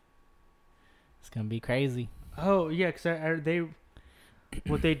it's gonna be crazy. Oh, yeah, because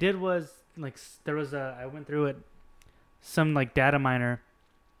what they did was, like, there was I went through it, some, like, data miner,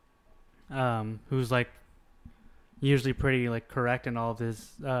 who's, like, usually pretty, like, correct in all of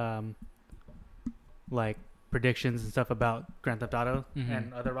his, like, predictions and stuff about Grand Theft Auto Mhm.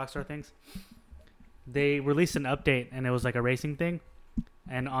 and other Rockstar things. They released an update, and it was, like, a racing thing,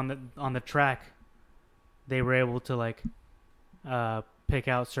 and on the track, they were able to, like, pick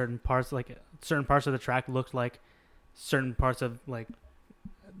out certain parts of the track looked like certain parts of, like,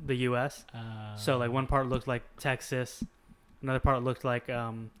 the U.S. So, like, one part looked like Texas, another part looked like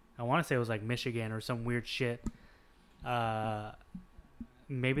I want to say it was like Michigan or some weird shit.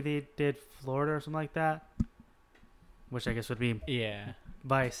 Maybe they did Florida or something like that, which I guess would be Yeah.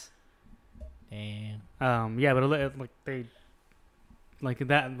 Vice. Damn. Yeah, but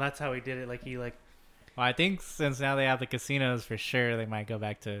that's how he did it. Like, he, like, Well, I think since now they have the casinos for sure, they might go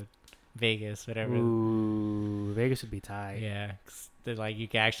back to Vegas, whatever. ooh, Vegas would be tight. Yeah, 'cause they're like you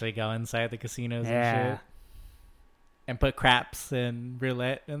can actually go inside the casinos Yeah. and shit, and put craps and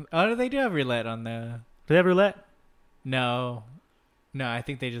roulette. And they do have roulette on the. Do they have roulette? No, I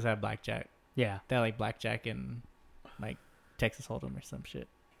think they just have blackjack. Yeah. They have like blackjack and like Texas Hold'em or some shit.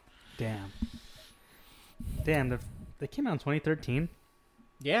 Damn. They came out in 2013.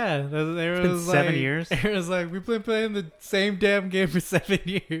 Yeah, there It's been was 7 like, years. It was like we've been playing the same damn game for 7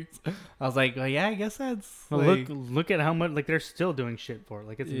 years. I was like, well, yeah, I guess that's. Well, like, look at how much, like, they're still doing shit for it.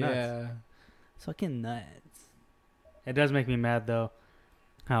 Like, it's nuts. yeah. It's fucking nuts. It does make me mad though,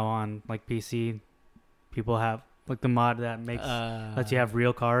 how on, like, PC, people have, like, the mod that makes lets you have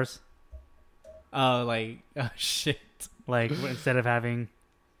real cars. Oh, shit. Like, instead of having,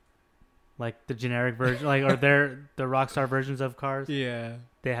 like, the generic version, like, or the Rockstar versions of cars, Yeah.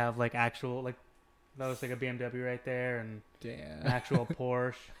 they have, like, actual, like, that looks like a BMW right there, and Damn. an actual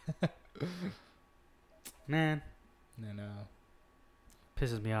Porsche. Man, No.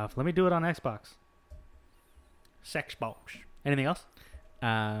 pisses me off. Let me do it on Xbox. Sexbox. Anything else?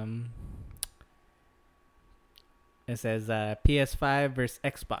 It says PS5 versus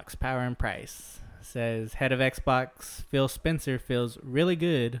Xbox power and price. It says head of Xbox Phil Spencer feels really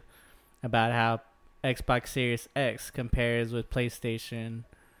good about how Xbox Series X compares with PlayStation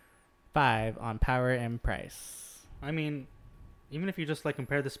 5 on power and price. I mean, even if you just, like,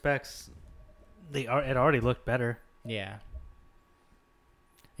 compare the specs, it already looked better. Yeah.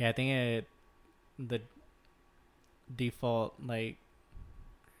 Yeah, I think the default like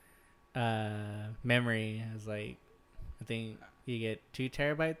memory is like I think you get 2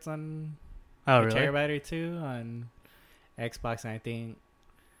 terabytes on Oh, a really? terabyte or 2 on Xbox, and I think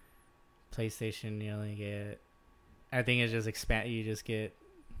PlayStation you only get. I think it's just expand. You just get.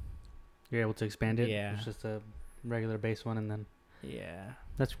 You're able to expand it? Yeah. It's just a regular base one, and then... Yeah.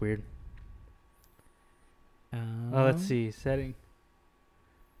 That's weird. Oh, let's see. Setting.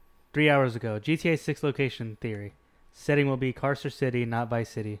 3 hours ago. GTA 6 location theory. Setting will be Carcer City, not Vice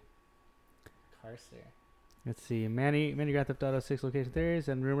City. Carcer. Let's see. Many Grand Theft Auto 6 location theories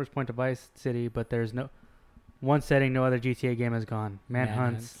and rumors point to Vice City, but there's no one setting no other GTA game has gone.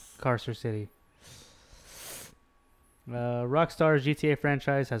 Manhunt's Carcer City. Rockstar's GTA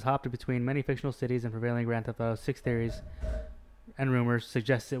franchise has hopped between many fictional cities, and prevailing Grand Theft Auto 6 theories and rumors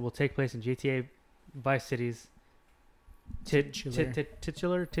suggest it will take place in GTA Vice City's titular? I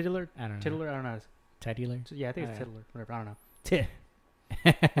don't know. Titular? I don't know. Titular? Yeah, I think it's yeah. titular. Whatever. I don't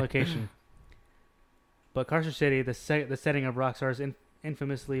know. Location. But Carcer City, the setting of Rockstar's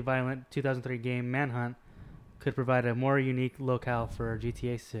infamously violent 2003 game Manhunt, could provide a more unique locale for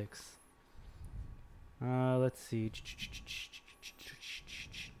GTA 6. Let's see.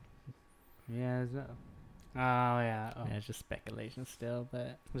 Yeah. Oh, yeah. Oh. Yeah, it's just speculation still,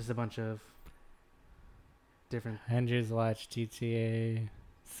 but Just a bunch of different. Andrews watch GTA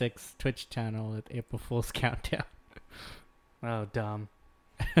 6 Twitch channel with April Fool's countdown. Oh, dumb.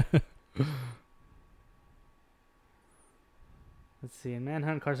 Let's see. In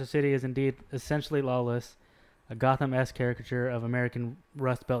Manhunt, Carcer City is indeed essentially lawless, a Gotham-esque caricature of American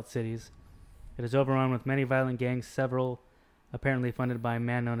Rust Belt cities. It is overrun with many violent gangs, several apparently funded by a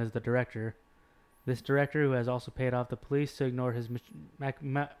man known as the Director. This Director, who has also paid off the police to ignore his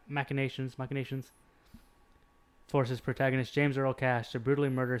machinations, forces protagonist James Earl Cash to brutally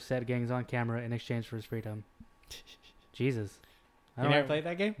murder said gangs on camera in exchange for his freedom. Jesus. You never played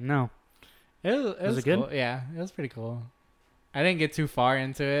that game? No. It was it good? cool. Yeah, it was pretty cool. I didn't get too far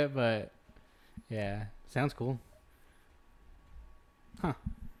into it, but yeah. Sounds cool. Huh.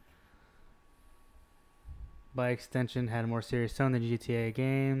 By extension, had a more serious tone than GTA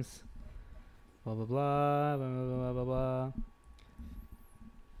games. Blah, blah, blah, blah, blah, blah, blah, blah.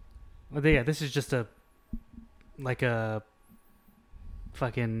 Well, yeah, this is just a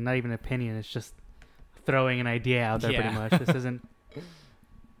fucking, not even opinion. It's just throwing an idea out there pretty much. This isn't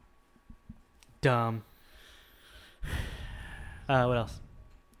dumb. What else?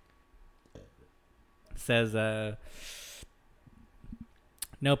 Says,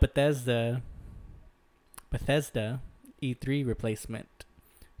 no Bethesda E3 replacement.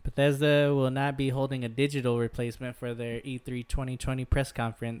 Bethesda will not be holding a digital replacement for their E3 2020 press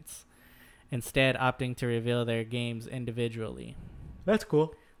conference, instead opting to reveal their games individually. That's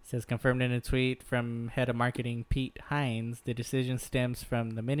cool. Says, confirmed in a tweet from head of marketing Pete Hines, the decision stems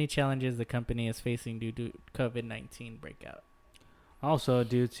from the many challenges the company is facing due to COVID-19 breakout. Also,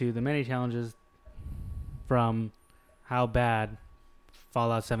 due to the many challenges from how bad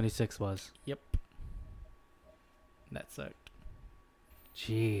Fallout 76 was. Yep. That sucked.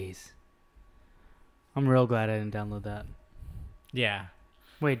 Jeez. I'm real glad I didn't download that. Yeah.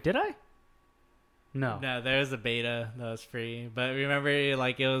 Wait, did I? No. No, there was a beta that was free, but remember,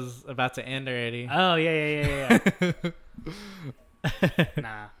 like, it was about to end already. Oh, yeah.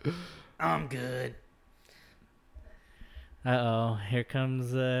 Nah. I'm good. Uh-oh. Here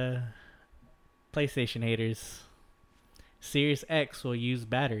comes PlayStation haters. Series X will use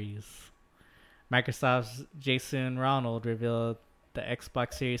batteries. Microsoft's Jason Ronald revealed the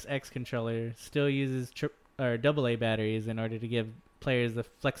Xbox Series X controller still uses AA batteries in order to give players the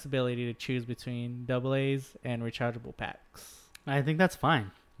flexibility to choose between AA's and rechargeable packs. I think that's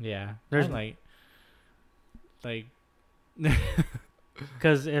fine. Yeah. There's like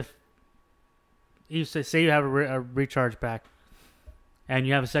because if you say you have a recharge pack and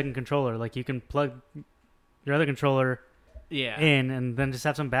you have a second controller, like you can plug your other controller in and then just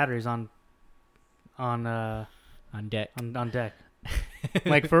have some batteries on deck. On deck.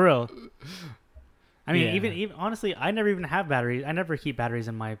 Like, for real. I mean, Yeah. even honestly, I never even have batteries. I never keep batteries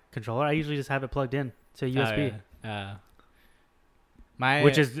in my controller. I usually just have it plugged in to USB. Oh, yeah.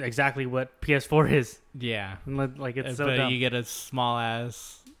 Which is exactly what PS4 is. Yeah. Like, it's so but dumb. you get a small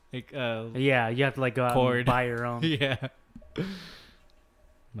ass Yeah, you have to like go out cord. and buy your own. Yeah.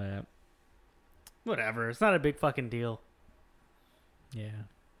 But Whatever. It's not a big fucking deal. yeah.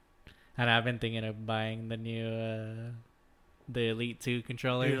 And I've been thinking of buying the new the Elite 2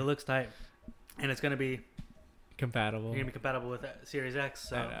 controller. Dude, it looks tight. And it's going to be Compatible. compatible with Series X.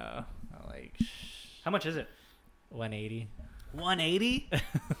 So. I know. I'm like, How much is it? 180. 180?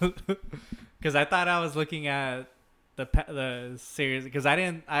 Because I thought I was looking at the series, because I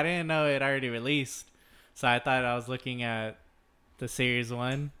didn't know it already released, so I thought I was looking at the Series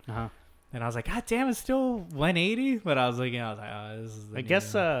 1, Uh-huh. and I was like, God damn, it's still 180. But I was like, oh, this is.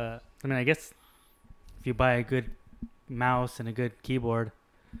 I guess if you buy a good mouse and a good keyboard,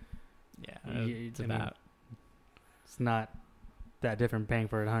 yeah, it's not that different paying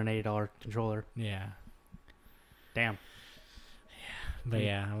for a $180 controller. Yeah. Damn. But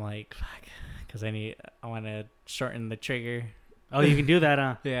yeah, I'm like, fuck, because I want to shorten the trigger. Oh, you can do that,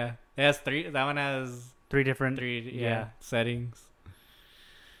 huh? Yeah, it has 3. That one has 3 different. yeah settings.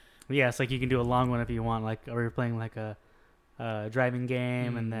 Yeah, it's like you can do a long one if you want, like, or you're playing like a driving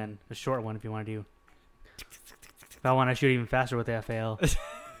game, and then a short one if you want to do. If I want to shoot even faster with the FAL.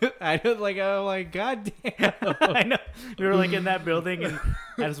 I was like, oh my god damn. I know. We were like in that building, and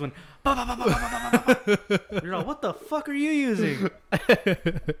I just went. Bah, bah, bah, bah, bah, bah, bah, bah. You're like, what the fuck are you using?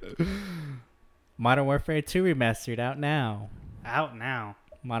 Modern Warfare 2 Remastered out now. Out now.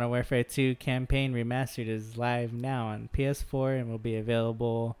 Modern Warfare 2 Campaign Remastered is live now on PS4 and will be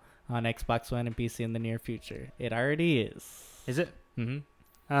available on Xbox One and PC in the near future. It already is. Is it?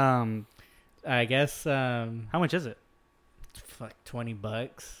 Mm-hmm. I guess How much is it? like $20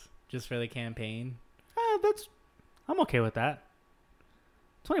 just for the campaign. I'm okay with that.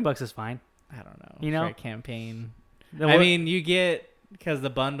 $20 is fine. I don't know. You know? For a campaign. The I wor- mean, you get, because the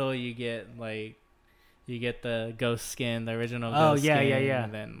bundle, you get the ghost skin, the original ghost yeah, skin. yeah.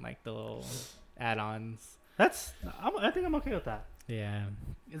 And then like the little add-ons. I think I'm okay with that. Yeah.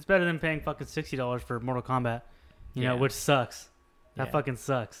 It's better than paying fucking $60 for Mortal Kombat, you know, Yeah. which sucks. That Yeah. fucking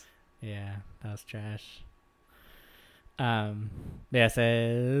sucks. Yeah, that was trash. Yeah, it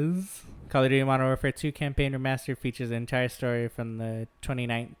says Call of Duty Modern Warfare 2 Campaign Remastered features the entire story from the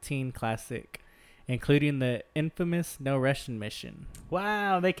 2019 classic, including the infamous No Russian mission,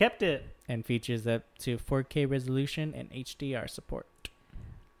 Wow, they kept it. and features up to 4K resolution and HDR support.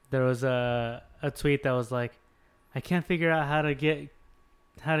 There was a tweet that was like, I can't figure out how to get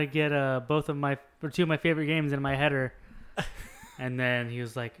both of my or 2 of my favorite games in my header. And then he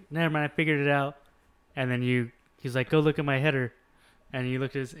was like, never mind, I figured it out. And then he's like, go look at my header. And if you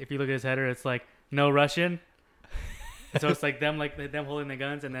look at his header, it's like no Russian. So it's like them holding the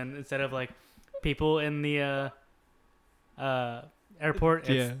guns, and then instead of like people in the airport,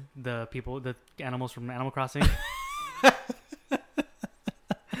 it's the animals from Animal Crossing.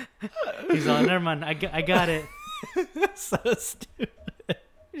 He's like, never mind, I got it. So stupid.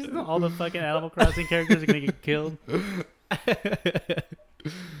 You just know all the fucking Animal Crossing characters are gonna get killed.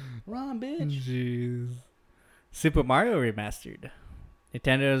 Run, bitch. Jeez. Super Mario Remastered.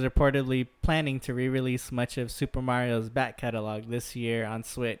 Nintendo is reportedly planning to re-release much of Super Mario's back catalog this year on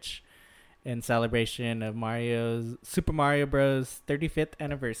Switch in celebration of Super Mario Bros. 35th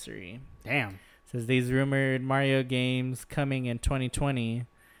anniversary. Damn. Says these rumored Mario games coming in 2020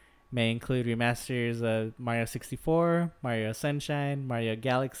 may include remasters of Mario 64, Mario Sunshine, Mario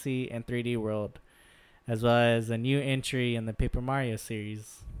Galaxy, and 3D World, as well as a new entry in the Paper Mario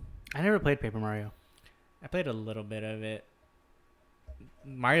series. I never played Paper Mario. I played a little bit of it.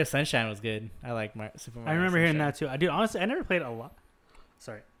 Mario Sunshine was good. I like Super Mario. I remember hearing Sunshine. that too. I do honestly. I never played a lot.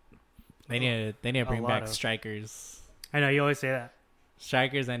 Sorry. They need to bring lot back of- Strikers, I know you always say that.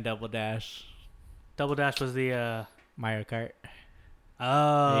 Strikers and Double Dash. Double Dash was the. Mario Kart.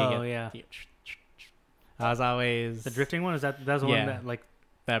 Oh yeah. I was always The drifting one, that was the Yeah. one that like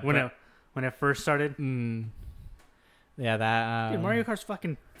that when it first started. Yeah, that Dude, Mario Kart's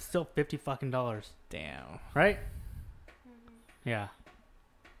fucking still $50 fucking, damn. right? Yeah.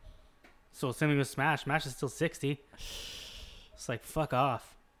 So same with Smash. Smash is still 60. It's like fuck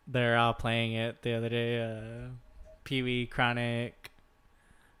off. They're all playing it the other day. Pee Wee, Chronic.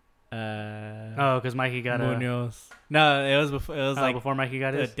 Oh, because Mikey got Munoz. No, it was before. It was like before Mikey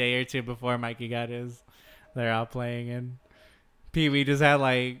got a his. day or two before Mikey got his. They're all playing, and Pee Wee just had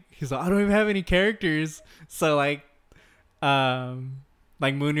he's like, I don't even have any characters. So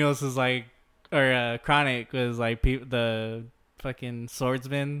Munoz is or Chronic was the fucking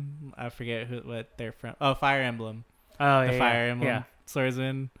swordsman. I forget what they're from. Oh, Fire Emblem. Oh The yeah, Fire Emblem yeah.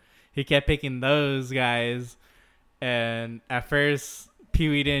 swordsman. He kept picking those guys, and at first Pee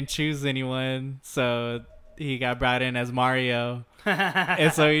Wee didn't choose anyone, so he got brought in as Mario.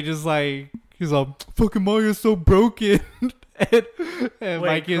 And so he's like, fucking Mario's so broken. and Wait,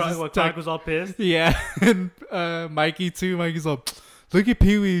 Mikey was just Chronic was all pissed. yeah, and Mikey too. Mikey's like, look at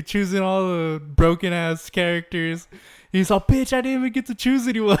Pee Wee choosing all the broken ass characters. He's like, bitch, I didn't even get to choose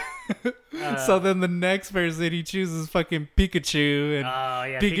anyone. So then the next person he chooses fucking Pikachu, and Oh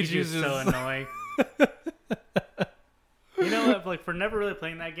yeah, Pikachu's Pikachu's so just- annoying. You know what? Like for never really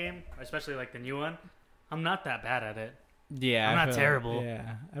playing that game, especially like the new one, I'm not that bad at it. yeah, I'm I not feel terrible.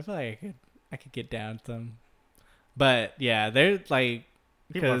 yeah, I feel like I could get down with them. But yeah, they're like,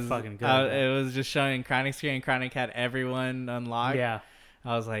 People are 'cause fucking good at it was just showing Chronic screen. Chronic had everyone unlocked. Yeah,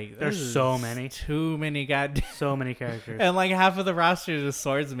 I was like, There's this so is many. too many goddamn. so many characters. And half of the roster is just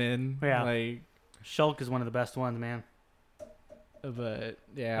swordsmen. Yeah. Shulk Shulk is one of the best ones, man. But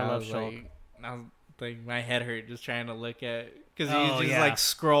yeah, I love was Shulk. I was my head hurt just trying to look at because Oh, you just yeah.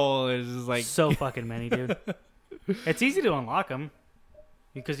 scroll. It's just So fucking many, dude. It's easy to unlock them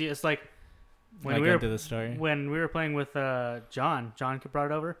because it's like When like we were into the story. when we were playing with John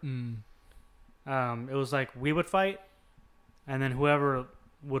brought it over. It was like we would fight, and then whoever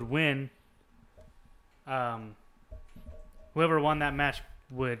would win, whoever won that match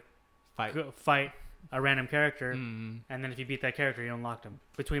would fight a random character, and then if you beat that character, you unlocked him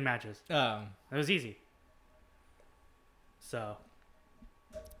between matches. Oh. It was easy. So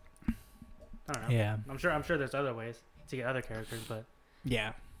I don't know. Yeah. I'm sure there's other ways to get other characters, but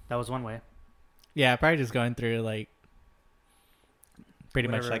Yeah. that was one way. Yeah, probably just going through like pretty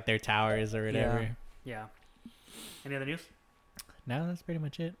much Whatever. like their towers or whatever. Yeah. Any other news? No, that's pretty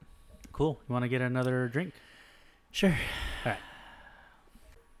much it. Cool. You want to get another drink? Sure.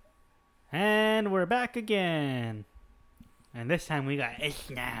 And we're back again. And this time we got a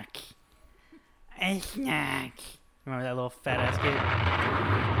snack. A snack. Remember that little fat ass kid?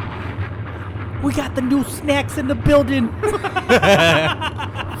 We got the new snacks in the building.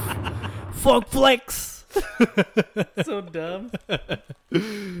 Funk Flex. So dumb.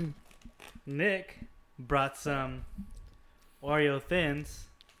 Nick brought some Oreo Thins.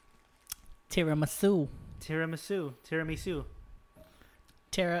 Tiramisu. Tiramisu.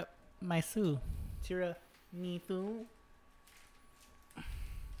 Tiramisu. Tiramisu.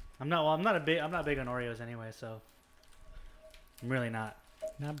 I'm not big on Oreos anyway, so I'm really not.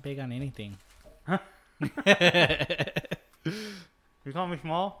 Not big on anything. You call me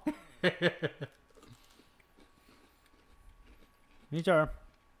small? These are.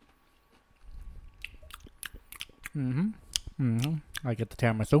 I get the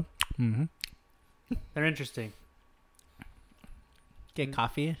tiramisu. They're interesting. Get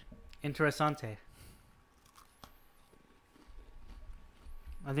coffee. Interessante.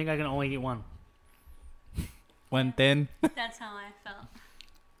 I think I can only eat one. One thin. That's how I felt.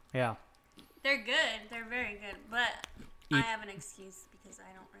 Yeah. They're good. They're very good. But I Eat. have an excuse because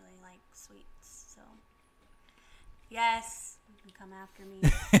I don't really like sweets. So, yes, you can come after me.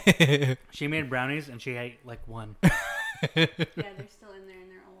 She made brownies and she ate like one. Yeah, they're still in there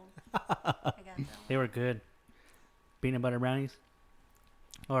and they're old. I got them. They were good. Peanut butter brownies.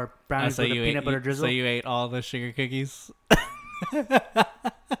 Or brownies So with a you peanut ate, butter drizzle. So you ate all the sugar cookies.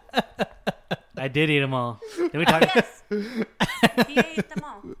 I did eat them all. Did we talk? Yes. He ate them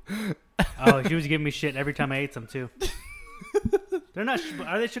all. Oh, she was giving me shit every time I ate some too. They're not.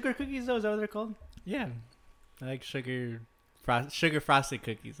 Are they sugar cookies though? Is that what they're called? Yeah, I like sugar frosted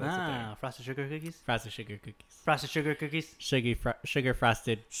cookies. That's what they're. Frosted sugar cookies. Frosted sugar cookies. Frosted sugar cookies. Sugar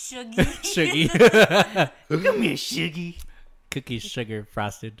frosted. Shuggy. Shuggy. Come here, Shuggy. Cookies sugar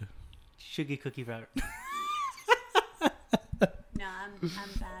frosted. Shuggy cookie powder. No, I'm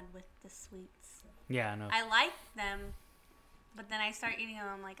bad with the sweets. Yeah, I know. I like them, but then I start eating them.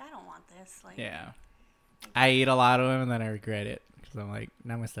 I'm like, I don't want this. Like, Yeah. I eat a lot of them and then I regret it because I'm like,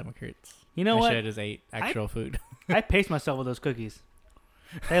 now my stomach hurts. You know I what? should have just ate actual food. I pace myself with those cookies.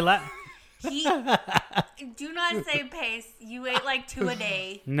 They do not say pace. You ate like 2 a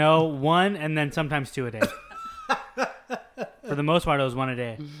day. No, one and then sometimes 2 a day. For the most part, it was 1 a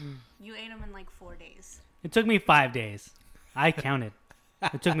day. You ate them in like 4 days. It took me 5 days. I counted.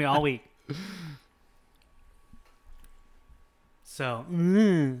 It took me all week. So,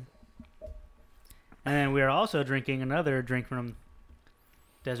 and then we are also drinking another drink from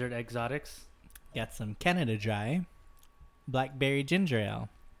Desert Exotics. Got some Canada Dry blackberry ginger ale.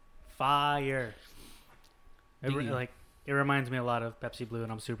 Fire. It, Diggy. it reminds me a lot of Pepsi Blue,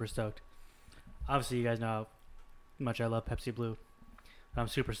 and I'm super stoked. Obviously, you guys know how much I love Pepsi Blue. I'm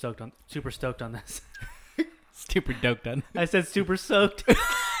super stoked on this. Super doped on. I said super soaked.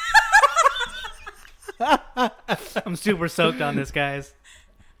 I'm super soaked on this, guys.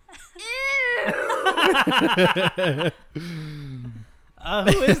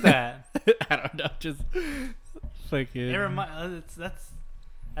 Who is that? I don't know. Just fucking.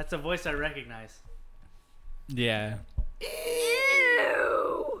 That's a voice I recognize. Yeah.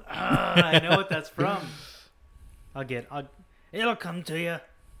 I know what that's from. It'll come to you.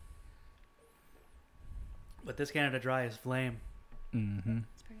 But this Canada Dry is flame. Mm-hmm.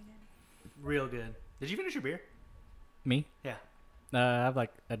 It's pretty good. Real good. Did you finish your beer? Me? Yeah. I have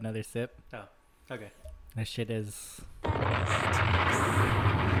like another sip. Oh, okay. That shit is. Big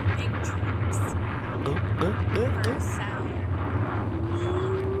trips. First sound.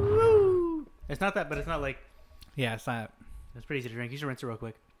 It's not that, but it's not like Yeah, it's not. it's pretty easy to drink. You should rinse it real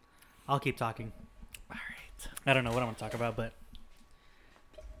quick. I'll keep talking. All right. I don't know what I want to talk about, but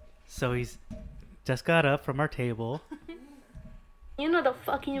so he's just got up from our table. You know the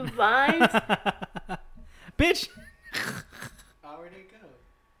fucking vibes. Bitch. Oh, where'd it go?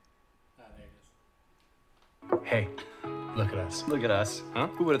 Oh, there it is. Hey, Look at us. Look at us. Huh?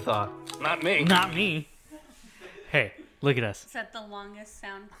 Who would have thought? Not me. Not me. Hey, look at us. Is that the longest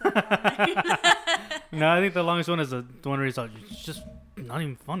sound clip on there? No, I think the longest one is the one where he's like, it's just not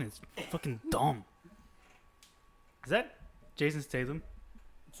even funny. It's fucking dumb. Is that Jason Statham?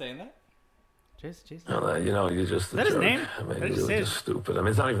 Saying that? Jason? No, you're just Is that his name? I mean, Did I just you're say just stupid. I mean,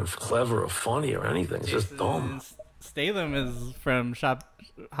 it's not even clever or funny or anything. It's just dumb. Statham is from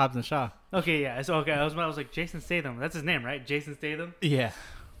Hobbs and Shaw. Okay, yeah. So okay, I was like Jason Statham. That's his name, right? Jason Statham. Yeah.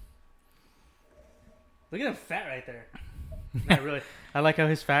 Look at him fat right there. Not really. I like how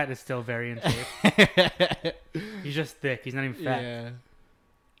his fat is still very in shape. He's just thick. He's not even fat. Yeah.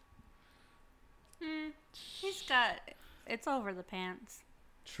 He's got... It's over the pants.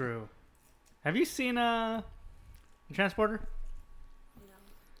 True. Have you seen Transporter?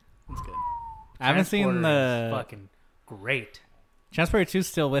 That's good. I haven't seen Transporter the is fucking great. Transporter 2's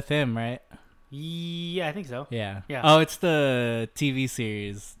still with him, right? Yeah, I think so. Yeah. Yeah. Oh, it's the TV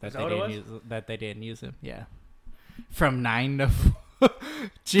series that Is they that what it didn't use. That they didn't use him. Yeah. From 9 to.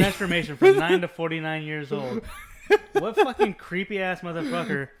 Transformation from 9 to 49 years old. What fucking creepy ass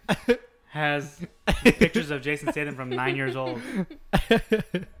motherfucker has pictures of Jason Statham from 9 years old?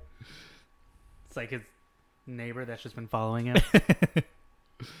 It's like his neighbor that's just been following him.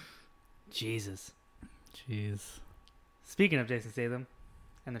 Jesus. Jeez. Speaking of Jason Statham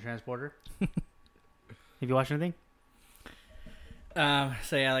and the Transporter, have you watched anything?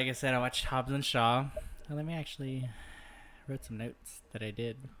 So yeah, like I said, I watched Hobbs and Shaw. Let me actually wrote some notes that I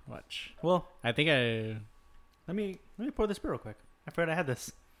did watch. Well, I think I. let me pour this beer real quick. I forgot I had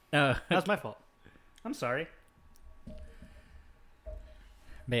this. Oh, That was my fault. I'm sorry.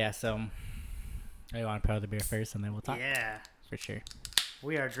 but yeah. So, I want to pour the beer first, and then we'll talk. Yeah. For sure.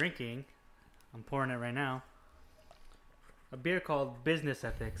 We are drinking, I'm pouring it right now, a beer called Business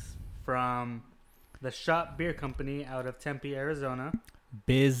Ethics from the Shop Beer Company out of Tempe, Arizona.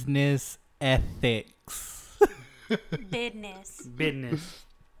 Business ethics. Business. Business.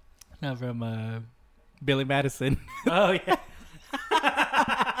 Not from Billy Madison. Oh, yeah.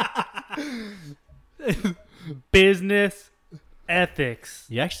 Business Ethics.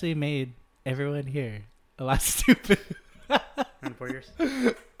 You actually made everyone here a lot stupid. And 4 years.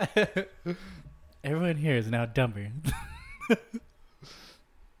 Everyone here is now dumber.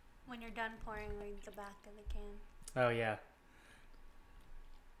 When you're done pouring, read the back of the can. Oh, yeah.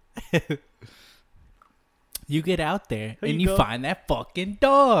 You get out there Here and you you go. find that fucking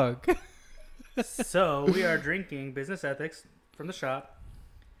dog. So, we are drinking Business Ethics from the shop.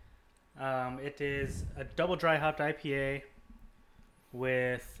 It is a double dry hopped IPA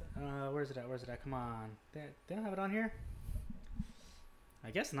with, where's it at? Come on. They don't have it on here? I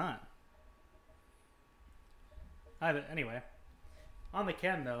guess not. Anyway, on the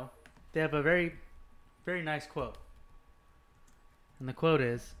can, though, they have a very, very nice quote. And the quote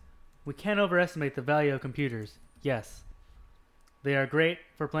is, "We can't overestimate the value of computers. Yes, they are great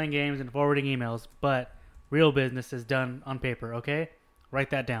for playing games and forwarding emails, but real business is done on paper, okay? Write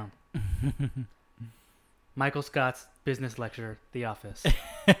that down." Michael Scott's business lecture, The Office.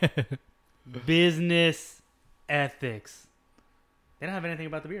 Business ethics. They don't have anything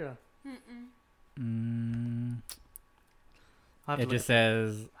about the beer, though. I'll have to It look just at-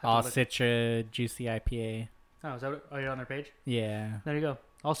 says to all look. Citra juicy IPA. Oh, is that what, you're on their page? Yeah. There you go.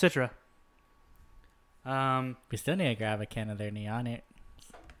 All Citra. We still need to grab a can of their Neonic.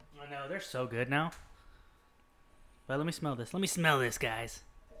 I know, they're so good now. But let me smell this. Let me smell this, guys.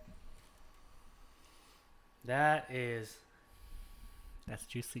 That is That's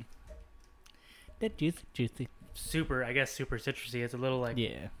juicy. That juicy. super, I guess, super citrusy. It's a little like,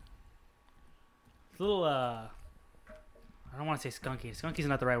 Yeah. it's a little, I don't want to say skunky. Skunky's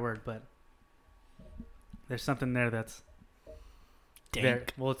not the right word, but there's something there that's there.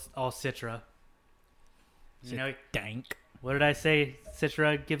 Dank. Well, it's all Citra. You know, Dank. what did I say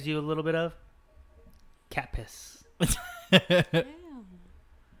Citra gives you a little bit of? Cat piss.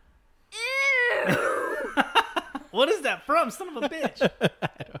 What is that from? Son of a bitch.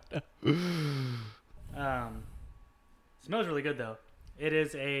 I don't know. Smells really good though. It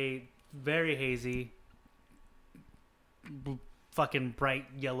is a very hazy, fucking bright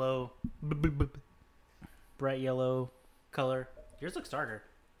yellow, bright yellow color. Yours looks darker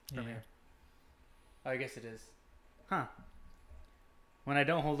from Yeah. here. Oh, I guess it is. Huh. When I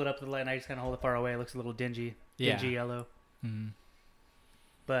don't hold it up to the light and I just kind of hold it far away, it looks a little dingy. Yeah. Dingy yellow. Mm.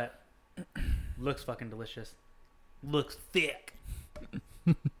 But looks fucking delicious. Looks thick.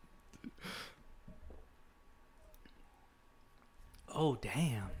 Oh,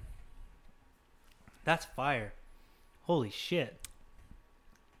 damn. That's fire. Holy shit.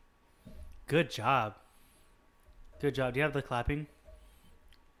 Good job. Good job. Do you have the clapping?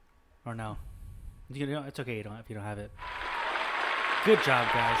 Or no? It's okay if you don't have it. Good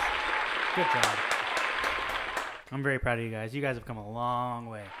job, guys. Good job. I'm very proud of you guys. You guys have come a long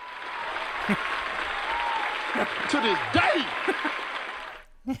way. To this day.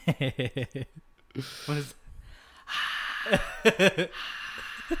 What is?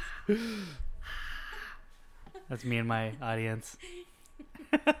 That's me and my audience.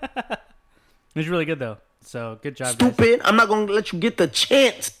 It's really good though. So good job, guys. Stupid. I'm not going to let you get the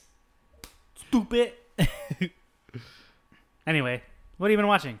chance. Stupid. Anyway, what have you been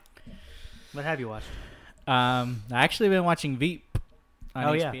watching? What have you watched? I actually been watching Veep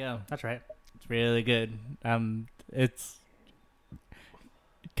on HBO. Yeah, that's right. It's really good. It's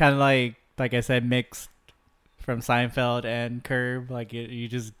kind of like I said, mixed from Seinfeld and Curb. Like they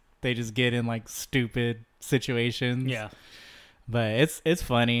just get in like stupid situations. Yeah, but it's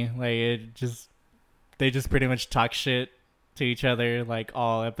funny. Like they just pretty much talk shit to each other like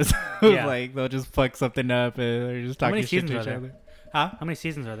all episodes. Yeah. Like they'll just fuck something up and they're just talking shit to each other. Huh? How many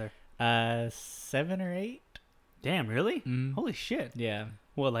seasons are there? 7 or 8. Damn, really? Mm. Holy shit. Yeah.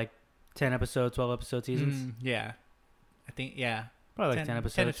 What, like 10 episode, 12 episode seasons? Yeah. I think, yeah. Probably like 10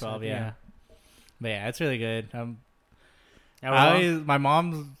 episodes. 10 to 12, yeah. But yeah, it's really good. Yeah, my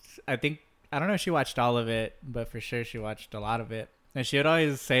mom, I don't know if she watched all of it, but for sure she watched a lot of it. And she would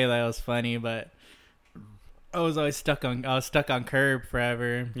always say that it was funny, but I was stuck on Curb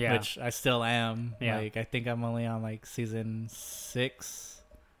forever, which I still am. Yeah. Like I think I'm only on like season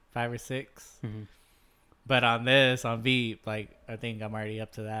 5 or 6. Mm-hmm. But on Veep, like I think I'm already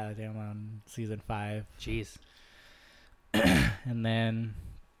up to that. I think I'm on season 5. Jeez. And then,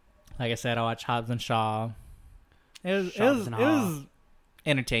 like I said, I watched Hobbs and Shaw. It was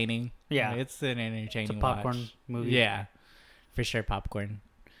entertaining. Yeah. Like, it's an entertaining. It's a popcorn watch. movie. Yeah, for sure, popcorn.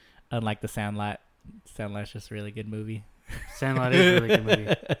 Unlike the Sandlot. Sandlot's just a really good movie. Sandlot is a really good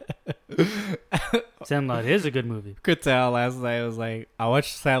movie. Sandlot is a good movie. Could tell last night I was like, I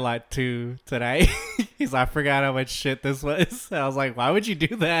watched Sandlot 2 tonight. He's like, I forgot how much shit this was. I was like, why would you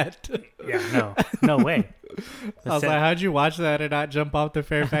do that? Yeah, no way. I was like, how'd you watch that and not jump off the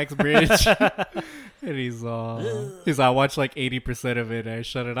Fairfax Bridge? And he's like, I watched like 80% of it and I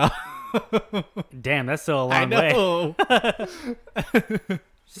shut it off. Damn, that's still a long I know. way.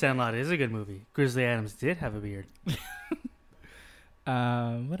 Sandlot is a good movie. Grizzly Adams did have a beard.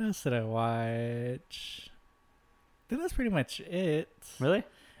 What else did I watch? I think that's pretty much it. Really?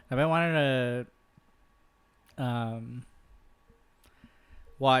 I've been wanting to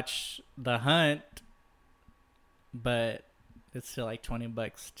watch The Hunt, but it's still like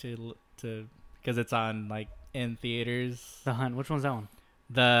 $20 to because it's on like in theaters. The Hunt. Which one's that one?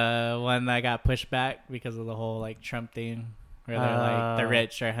 The one that got pushed back because of the whole like Trump thing, where they're like the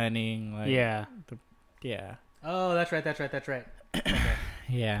rich are hunting. Like, yeah. Yeah. Oh, that's right. Okay.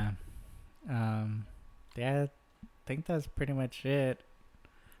 Yeah. Yeah, I think that's pretty much it.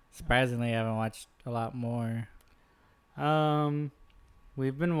 Surprisingly, I haven't watched a lot more.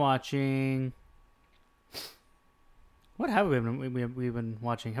 We've been watching. What have we been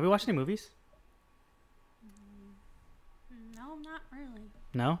watching? Have we watched any movies? No, not really.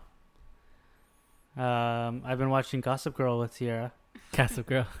 No. I've been watching Gossip Girl with Sierra. Gossip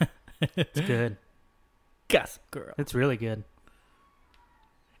Girl. It's good. Gossip Girl. It's really good.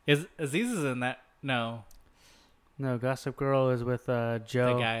 Is Aziz is in that? No. No, Gossip Girl is with Joe.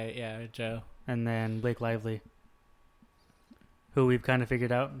 The guy, yeah, Joe. And then Blake Lively, who we've kind of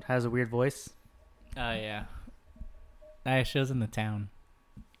figured out has a weird voice. Oh, yeah. She was in The Town.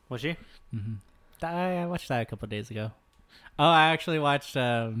 Was she? Mm-hmm. I watched that a couple days ago. Oh, I actually watched,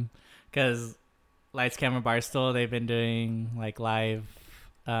 because Lights Camera Barstool, they've been doing, like, live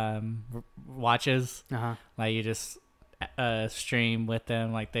watches. Uh-huh. Like, you just stream with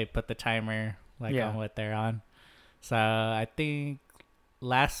them. Like, they put the timer, like, on what they're on. So, I think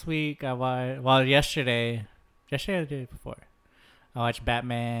last week yesterday or the day before, I watched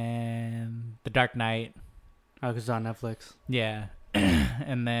Batman The Dark Knight. Oh, because it's on Netflix. Yeah.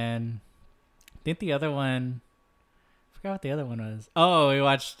 And then I think the other one, I forgot what the other one was. Oh, we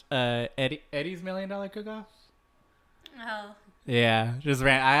watched Eddie's $1 Million Cook-Off. Oh. Yeah, just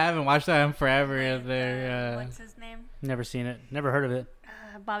ran. I haven't watched that in forever. What's his name? Never seen it. Never heard of it.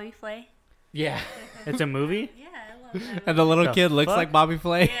 Bobby Flay. Yeah. It's a movie? Yeah, I love that movie. And the little kid looks like Bobby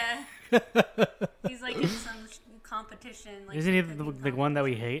Flay. Yeah. He's like in some competition. Like, isn't he the one that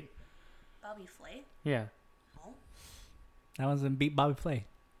we hate? Bobby Flay? Yeah. Oh. That was in Beat Bobby Flay.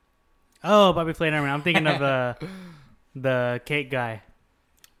 Oh, Bobby Flay. I'm thinking of the cake guy.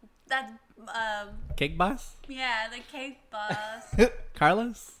 That's Cake Boss? yeah, the cake boss.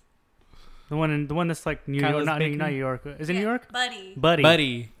 Carlos? The one that's like New Carlos York, Bacon? not New York. Is it New York? Buddy.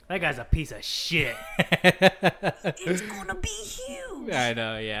 Buddy. That guy's a piece of shit. It's gonna be huge. I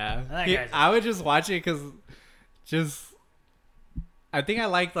know, yeah. That guy's- I would just watch it because I think I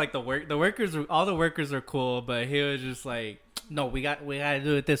liked like the workers. All the workers are cool, but he was just like, no, we got to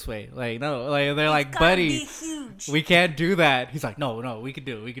do it this way. Like, no, like they're like, Gotta buddy, be huge. we can't do that. He's like, no, we can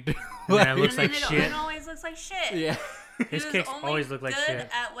do it. And then it looks and like then shit. It always looks like shit. Yeah. His He was cakes only always look like good shit.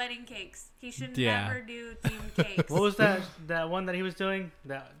 at wedding cakes. He should Yeah. never do themed cakes. What was that one that he was doing?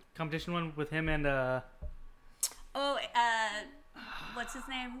 That competition one with him and Oh, what's his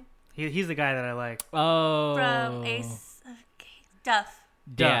name? he's the guy that I like. Oh. From Ace of Cake. Duff.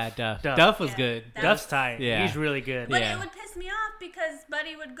 Yeah, Duff. Duff was Yeah. good. Duff's tight. Yeah. He's really good. But Yeah. it would piss me off because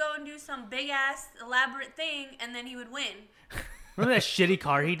Buddy would go and do some big ass elaborate thing and then he would win. Remember that shitty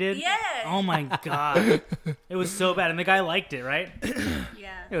car he did? Yeah. Oh my god. It was so bad, and the guy liked it, right?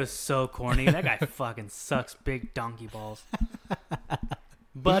 Yeah. It was so corny. That guy fucking sucks big donkey balls.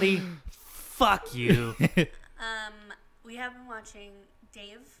 Buddy, fuck you. We have been watching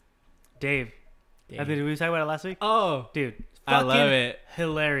Dave. Dave. Did we talk about it last week? Oh, Dude, I love fucking it.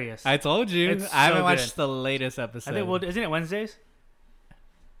 Hilarious. I told you. It's I haven't so watched good. the latest episode. I think, well, isn't it Wednesdays?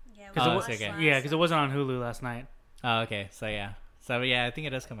 Yeah, we 'Cause it Oh, was, it's okay. yeah, because it wasn't on Hulu last night. Oh, okay. So yeah, I think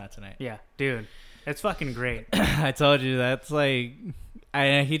it does come out tonight. Yeah, dude. It's fucking great. I told you that's like,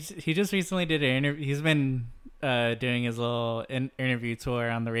 he just recently did an interview. He's been doing his little interview tour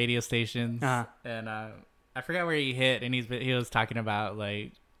on the radio stations, Uh-huh. and I forgot where he hit, and he was talking about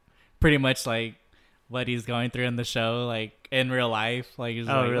like pretty much like what he's going through in the show, like in real life. Like he's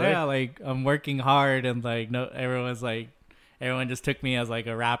Oh, like, really? yeah, like I'm working hard, and like no, everyone just took me as like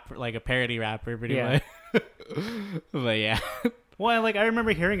a rapper, like a parody rapper, pretty Yeah. much. But yeah. Well, like I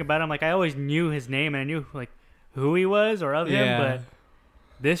remember hearing about him. Like I always knew his name and I knew like who he was or of him, Yeah. but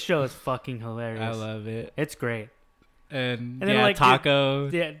this show is fucking hilarious. I love it. It's great. And then, yeah, like, Taco.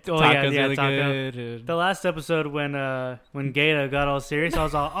 Yeah. Oh Taco's yeah. really Taco. good. And- The last episode when Gaeta got all serious, I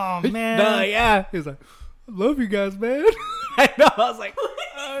was all, oh man. No, yeah. He was like, I love you guys, man. I know. I was like,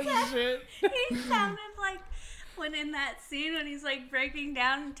 oh shit. He sounded like when in that scene when he's like breaking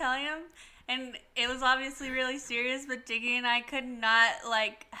down and telling him, and it was obviously really serious, but Diggy and I could not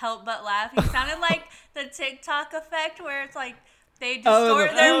like help but laugh. He sounded like the TikTok effect where it's like they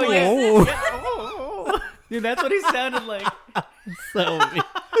distort their voices. Oh. Dude, that's what he sounded like. So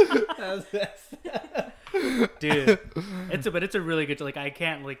Dude, it's a really good. Like I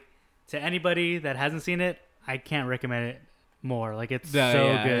can't like to anybody that hasn't seen it, I can't recommend it more. Like it's No, so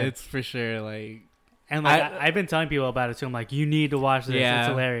yeah, good. It's for sure like. And like I've been telling people about it too. I'm like, you need to watch this. Yeah. It's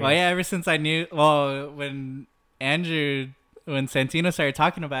hilarious. Well, yeah. Ever since I knew, when Santino started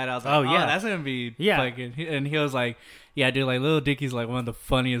talking about it, I was like, Oh, yeah. that's gonna be Yeah. fucking. And he was like, yeah, dude, like Lil Dicky's like one of the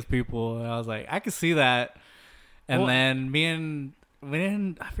funniest people. And I was like, I could see that. And Well-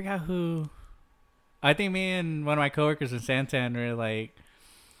 then I forgot who. I think me and one of my coworkers in Santan were like,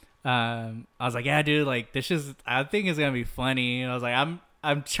 I was like, yeah, dude, like I think it's gonna be funny. And I was like,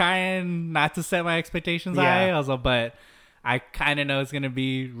 I'm trying not to set my expectations Yeah. high. I was like, but I kind of know it's gonna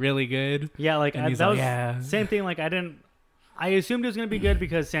be really good. Yeah, like And he's that like, was yeah. same thing. Like I assumed it was gonna be good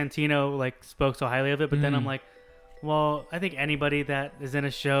because Santino like spoke so highly of it. But then I'm like, well, I think anybody that is in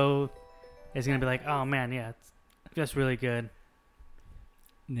a show is gonna be like, oh man, yeah, it's just really good.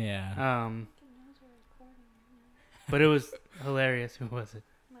 Yeah. But it was hilarious. Who was it?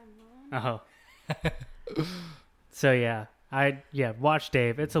 Oh. So yeah, watch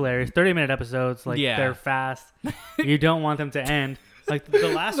Dave. It's hilarious. 30-minute episodes. Like Yeah. they're fast. You don't want them to end. Like the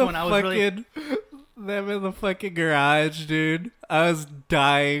last one, I was really. Them in the fucking garage, dude. I was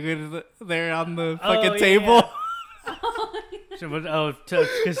dying when they're on the fucking yeah, table.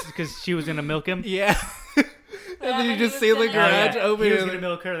 Because she was gonna milk him. Yeah. And then you he just was see the gonna- garage yeah. open. He was and- gonna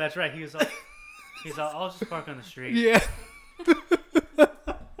milk her. That's right. He's all, I'll just park on the street. Yeah.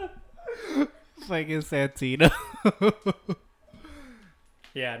 Fucking Santino.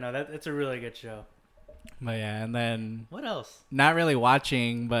 Yeah, no, it's a really good show. But yeah, and then What else? not really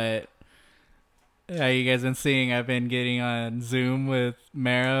watching, but you guys been seeing I've been getting on Zoom with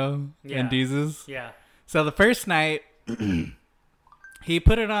Mero Yeah. and Deezus. Yeah. So the first night, he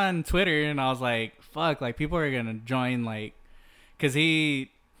put it on Twitter, and I was like, fuck, like, people are going to join, like, because he's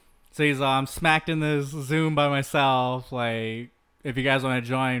I'm smacked in this Zoom by myself, like, if you guys want to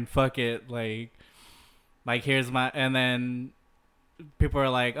join, fuck it, like, here's my, and then people are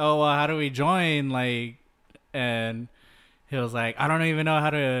like, oh, well, how do we join, like, and he was like, I don't even know how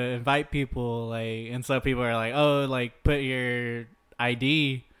to invite people, like, and so people are like, oh, like, put your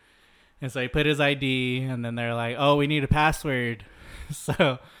ID. And so he put his ID, and then they're like, oh, we need a password.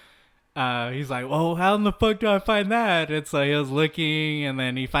 So he's like, well, how in the fuck do I find that? And so he was looking, and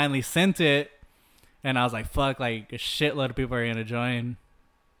then he finally sent it. And I was like, fuck, like a shitload of people are going to join.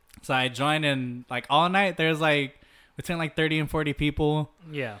 So I joined, and like all night, there's like between like 30 and 40 people.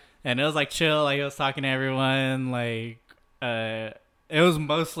 Yeah. And it was like chill. Like, I was talking to everyone. Like, it was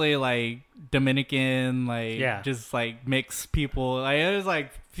mostly like Dominican, like just like mixed people. Like, it was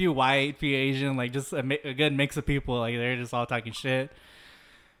like few white, few Asian, like just a good mix of people. Like, they're just all talking shit.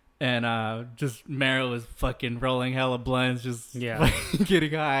 And just Meryl was fucking rolling hella blunts, just fucking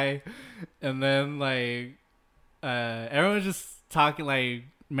getting high. And then like everyone was just talking. Like,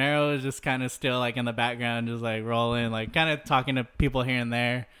 Meryl was just kind of still like in the background, just like rolling, like kind of talking to people here and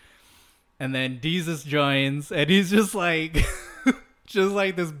there. And then Jesus joins, and he's just like, just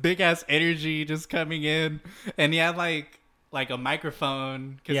like this big ass energy just coming in. And he had like a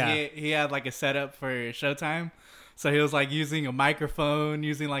microphone, because he had like a setup for Showtime. So he was like using a microphone,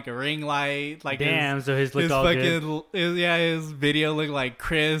 using like a ring light. Like, so his looked all good. His video looked like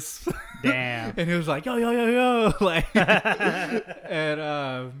crisp. Damn. And he was like, yo, like,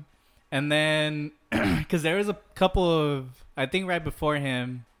 and then, because there was a couple of, I think right before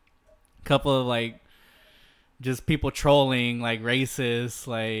him, couple of like just people trolling, like racist,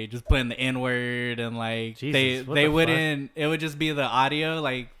 like just putting the N-word, and like Jesus, they wouldn't, it would just be the audio,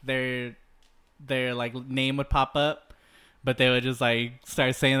 like their like name would pop up, but they would just like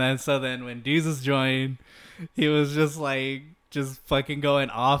start saying that. So then when Jesus joined, he was just like just fucking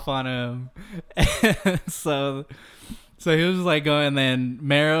going off on him. so he was just like going, and then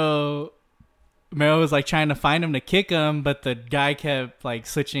Meryl was like trying to find him to kick him, but the guy kept like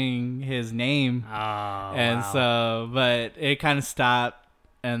switching his name. So but it kind of stopped,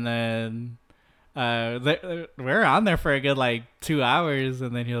 and then we were on there for a good like 2 hours,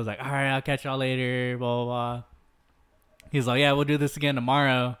 and then he was like, all right, I'll catch y'all later, blah blah blah. He's like, yeah, we'll do this again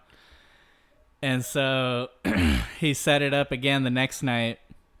tomorrow. And so he set it up again the next night,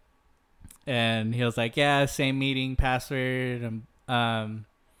 and he was like, yeah, same meeting password.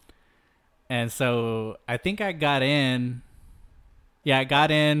 And so I think I got in. Yeah, I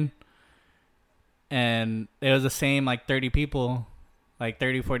got in, and it was the same like 30 people, like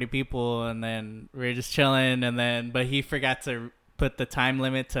 30, 40 people. And then we were just chilling, but he forgot to put the time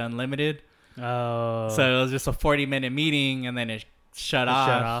limit to unlimited. Oh. So it was just a 40-minute meeting, and then it shut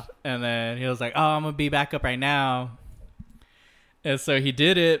off. And then he was like, oh, I'm going to be back up right now. And so he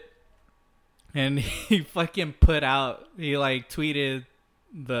did it, and he fucking he like tweeted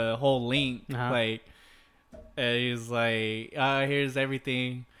the whole link, like, and he's like, here's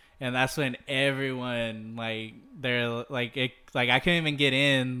everything. And that's when everyone, like, they're like, it, like, I couldn't even get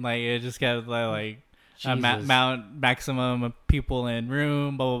in, like, it just kept like maximum of people in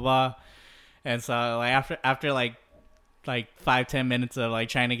room, blah blah blah. And so like after like 5-10 minutes of like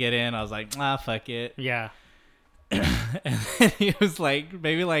trying to get in, I was like, fuck it. Yeah. And then he was like,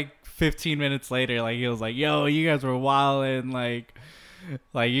 maybe like 15 minutes later, like, he was like, yo, you guys were wilding, like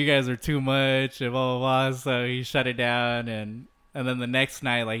you guys are too much, and blah blah blah. So he shut it down, and then the next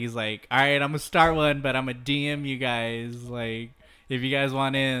night, like, he's like, all right, I'm gonna start one, but I'm gonna DM you guys, like, if you guys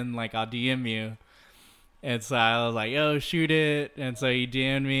want in, like, I'll DM you. And so I was like, yo, shoot it. And so he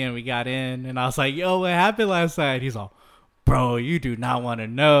DM'd me, and we got in, and I was like, yo, what happened last night? He's all, bro, you do not want to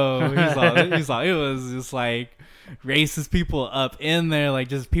know. He's all, it was just like racist people up in there, like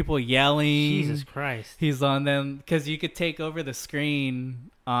just people yelling. Jesus Christ. He's on them, because you could take over the screen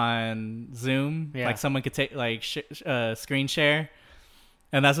on Zoom. Like, someone could take like screen share,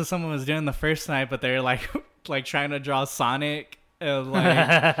 and that's what someone was doing the first night. But they're like like trying to draw Sonic and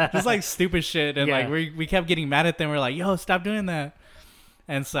like just like stupid shit, and like we kept getting mad at them. We're like, yo, stop doing that.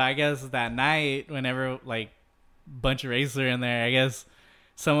 And so I guess that night, whenever like bunch of racists are in there, I guess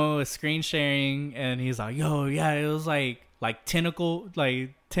someone was screen sharing, and he's like, yo, yeah, it was like tentacle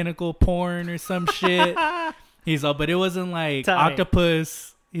porn or some shit. He's all, but it wasn't like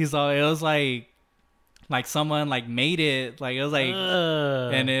octopus. He's all, it was like someone like made it, like it was like,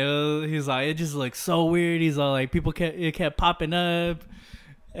 and he's like, it just looked so weird. He's all like, it kept popping up,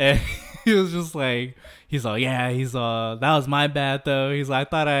 and he was just like, he's all, yeah, he's all, that was my bad though. He's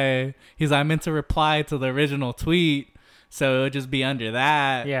like, I meant to reply to the original tweet, so it would just be under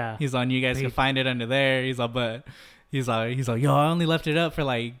that. Yeah. He's on, you guys can find it under there. He's all, but he's all, yo, I only left it up for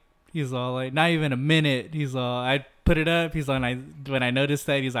like, he's all like, not even a minute. He's all, I put it up. He's all, when I noticed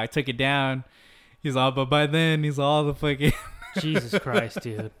that, he's like, I took it down. He's all, but by then, he's all the fucking Jesus Christ,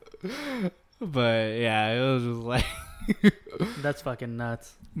 dude. But yeah, it was just like that's fucking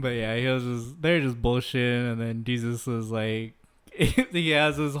nuts. But yeah, they're just bullshit. And then Jesus was like, he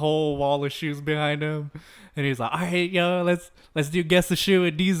has his whole wall of shoes behind him, and he's like, "All right, yo, let's do guess the shoe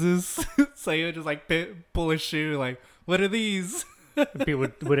at Deezus." So he'll just like pull a shoe, like, "What are these?"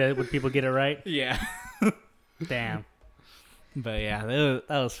 Would people get it right? Yeah. Damn, But yeah, that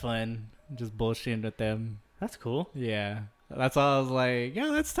was fun. Just bullshitting with them. that's cool. Yeah, that's all. I was like, "Yeah,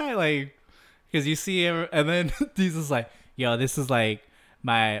 that's tight." Like, because you see him, and then Deezus like, "Yo, this is like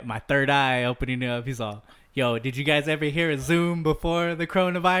my third eye opening up." He's all, "Yo, did you guys ever hear of Zoom before the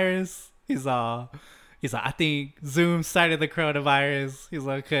coronavirus?" He's like, "I think Zoom started the coronavirus." He's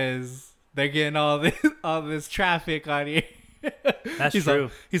like, "Cause they're getting all this traffic on here." That's he's true.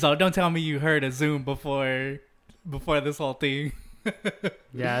 Like, he's like, "Don't tell me you heard of Zoom before this whole thing."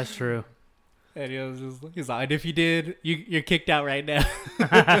 Yeah, that's true. And he's like, "And if you did, you're kicked out right now."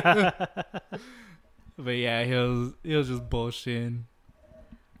 But yeah, he was just bullshitting.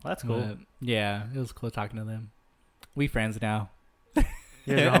 Well, that's cool. But yeah, it was cool talking to them. We friends now.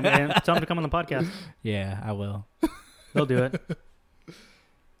 Yeah, and tell them to come on the podcast. Yeah, I will. They'll do it.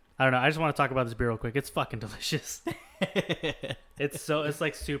 I don't know. I just want to talk about this beer real quick. It's fucking delicious. It's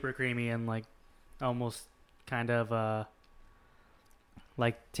like super creamy and like almost kind of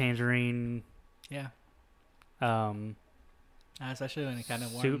like tangerine. Yeah. Especially when it kind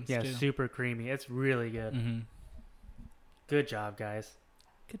of warms. Yeah, too. super creamy. It's really good. Mm-hmm. Good job, guys.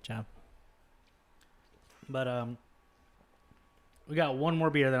 Good job. But we got one more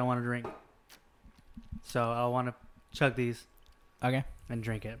beer that I want to drink. So I want to chug these Okay. and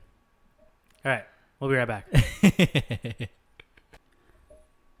drink it. All right, we'll be right back.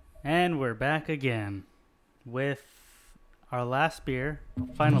 And we're back again with our last beer,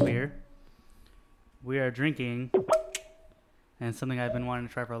 final beer. We are drinking, and something I've been wanting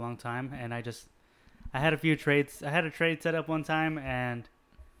to try for a long time. And I had a few trades. I had a trade set up one time, and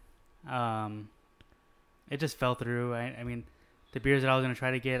it just fell through. I mean, the beers that I was going to try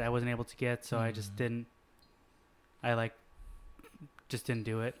to get, I wasn't able to get, so I just didn't. Just didn't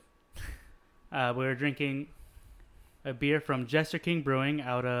do it. We were drinking a beer from Jester King Brewing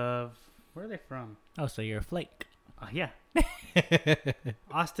out of, where are they from? Oh, so you're a flake. Yeah.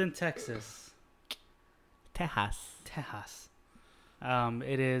 Austin, Texas. Tejas.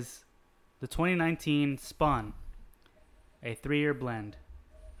 It is the 2019 Spawn, a 3-year blend.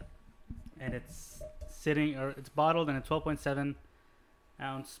 And it's bottled in a 12.7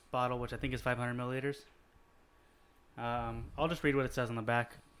 ounce bottle, which I think is 500 milliliters. I'll just read what it says on the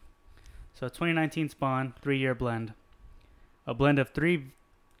back. So 2019 Spawn, 3-year blend. A blend of 3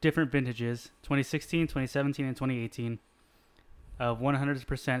 different vintages, 2016, 2017, and 2018, of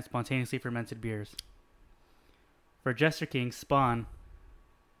 100% spontaneously fermented beers. For Jester King Spawn,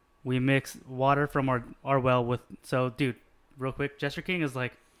 we mix water from our well with... So, dude, real quick, Jester King is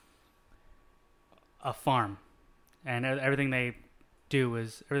like a farm. And everything they do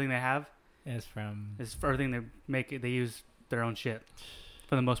is... Everything they have Is from... is for everything they make. They use their own shit.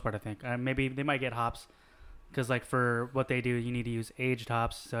 For the most part, I think. Maybe they might get hops. Because, like, for what they do, you need to use aged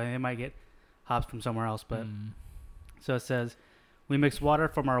hops. So they might get hops from somewhere else. But So it says, we mix water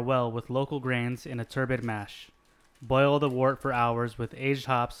from our well with local grains in a turbid mash. Boil the wort for hours with aged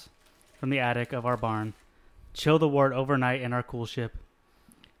hops from the attic of our barn. Chill the wort overnight in our cool ship.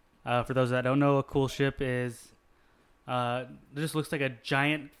 For those that don't know, a cool ship is... it just looks like a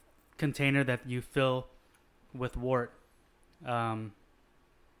giant container that you fill with wort. And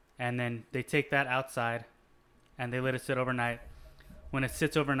then they take that outside and they let it sit overnight. When it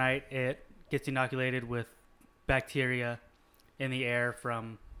sits overnight, it gets inoculated with bacteria in the air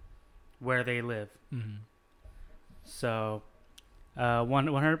from where they live. Mm-hmm. So,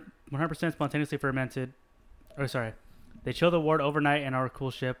 100% spontaneously fermented. Oh, sorry. They chill the wort overnight in our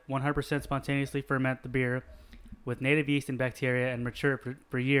cool ship. 100% spontaneously ferment the beer with native yeast and bacteria and mature it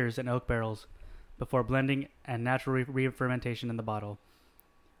for years in oak barrels before blending and natural re-fermentation in the bottle.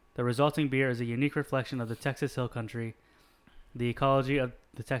 The resulting beer is a unique reflection of the Texas Hill Country, the ecology of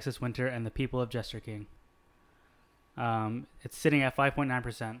the Texas winter, and the people of Jester King. It's sitting at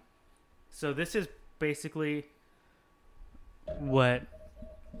 5.9%. So this is basically what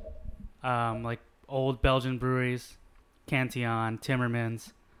like old Belgian breweries, Cantillon,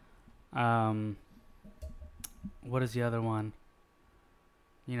 Timmermans, what is the other one?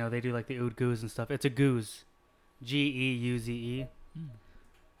 You know, they do like the Oud Goose and stuff. It's a goose. Geuze.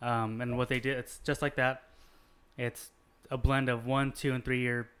 And what they did, it's just like that. It's a blend of 1, 2, and 3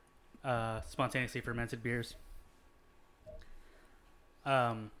 year spontaneously fermented beers.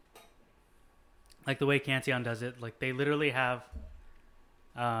 Like the way Cantillon does it, like they literally have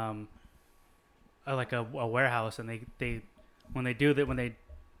like a warehouse, and they when they do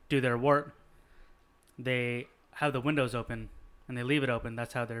their wort, they have the windows open and they leave it open.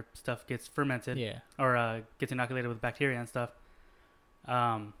 That's how their stuff gets fermented. Yeah. Or gets inoculated with bacteria and stuff.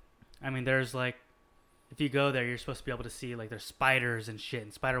 I mean, there's like, if you go there, you're supposed to be able to see like there's spiders and shit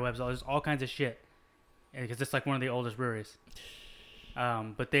and spider webs. There's all kinds of shit because it's like one of the oldest breweries.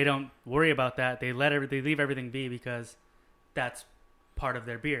 But they don't worry about that. They leave everything be because that's part of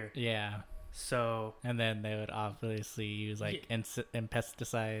their beer. Yeah. So. And then they would obviously use like and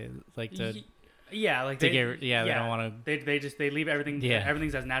pesticides like to. Yeah, like they don't want to. They leave everything. Yeah.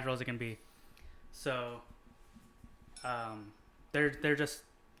 Everything's as natural as it can be. So. They're just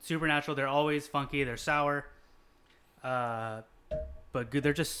super natural. They're always funky. They're sour. But good.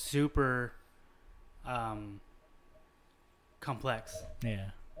 They're just super complex. Yeah.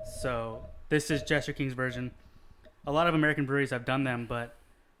 So this is Jester King's version. A lot of American breweries have done them, but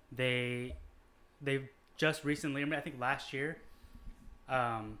they've just recently, I think last year,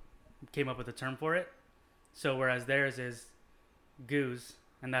 came up with a term for it. So whereas theirs is goose,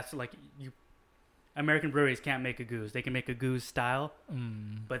 and that's like American breweries can't make a goose. They can make a goose style,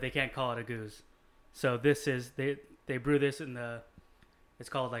 but they can't call it a goose. So this is they brew this in it's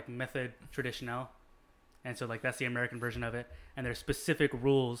called like Method Traditionnel, and so like that's the American version of it. And there's specific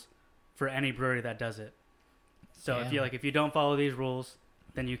rules for any brewery that does it. So if you don't follow these rules,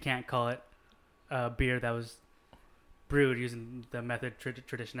 then you can't call it a beer that was brewed using the Method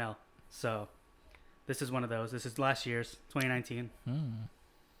Traditionnel. So this is one of those. This is last year's 2019.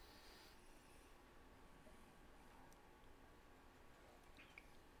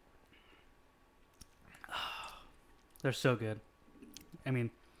 They're so good. I mean,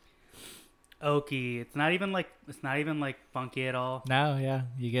 oaky. It's not even like funky at all. No, yeah,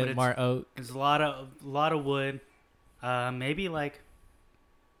 you get more oak. There's a lot of wood. Maybe like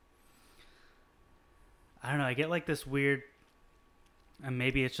I don't know. I get like this weird, and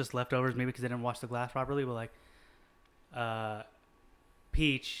maybe it's just leftovers. Maybe because I didn't wash the glass properly. But like,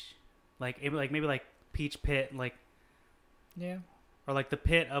 peach, like maybe like peach pit, like yeah, or like the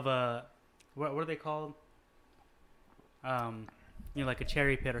pit of a what are they called? Like a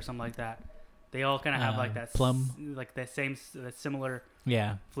cherry pit or something like that. They all kind of have like that plum, like that similar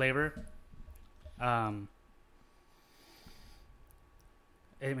flavor. I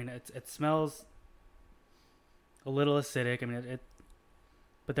mean, it smells a little acidic. I mean,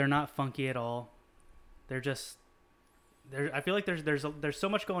 but they're not funky at all. They're just I feel like there's so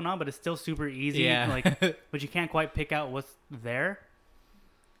much going on, but it's still super easy. Yeah. Like, but you can't quite pick out what's there.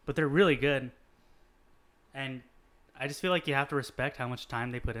 But they're really good, and I just feel like you have to respect how much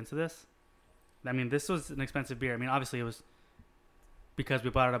time they put into this. I mean, this was an expensive beer. I mean, obviously it was because we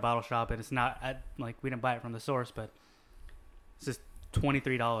bought it at a bottle shop, and it's not we didn't buy it from the source, but it's just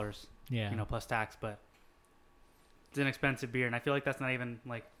 $23. Yeah, plus tax. But it's an expensive beer, and I feel like that's not even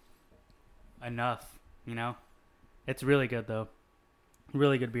like enough. It's really good though,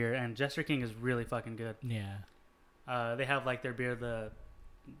 really good beer, and Jester King is really fucking good. Yeah, they have like their beer, the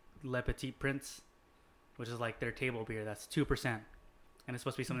Le Petit Prince, which is like their table beer. That's 2%, and it's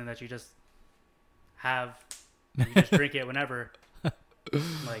supposed to be something that you just have, and you just drink it whenever.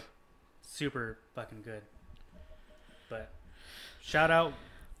 Like, super fucking good. But shout out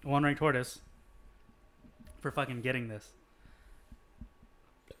One Ring Tortoise for fucking getting this.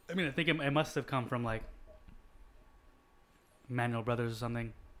 I mean, I think it must have come from like Manuel Brothers or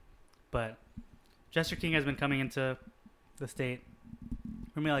something. But Jester King has been coming into the state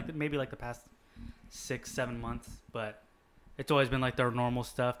for maybe like the past 6-7 months, but it's always been like their normal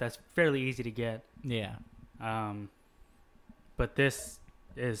stuff that's fairly easy to get. Yeah. But this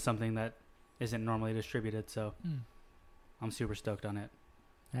is something that isn't normally distributed, so I'm super stoked on it.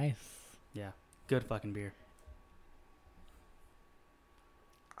 Nice. Yeah. Good fucking beer.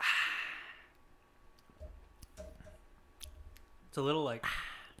 It's a little like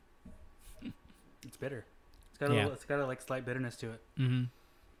it's bitter. It's got a like slight bitterness to it. Mm-hmm.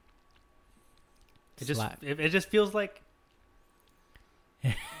 It just feels like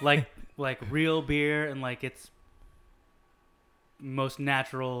like real beer and like its most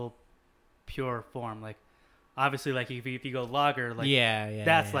natural, pure form. Like obviously, like if you go lager, like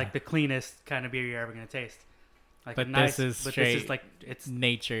that's like the cleanest kind of beer you're ever gonna taste. Like but nice, this is but straight. This is like it's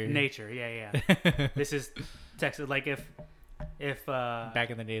nature. Yeah. This is Texas. Like if back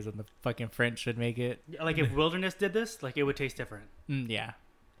in the days when the fucking French would make it, like if Wilderness did this, like it would taste different. Yeah.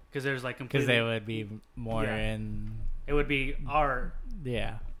 Because there's like completely. Because they would be more in. It would be our.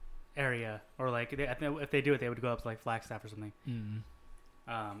 Yeah. Area or like if they do it, they would go up to like Flagstaff or something,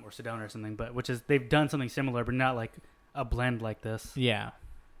 or Sedona or something. But which is they've done something similar, but not like a blend like this. Yeah.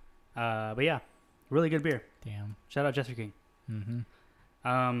 But yeah, really good beer. Damn. Shout out Jester King.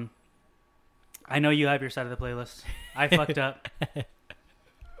 Mm-hmm. I know you have your side of the playlist. I fucked up.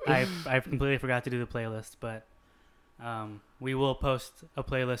 I completely forgot to do the playlist, but we will post a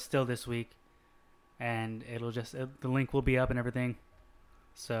playlist still this week, and the link will be up and everything.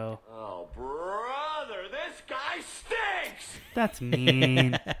 So. Oh, brother, this guy stinks! That's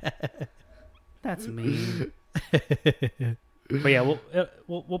mean. That's mean. But yeah,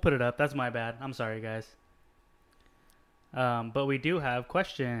 we'll put it up. That's my bad. I'm sorry, guys. But we do have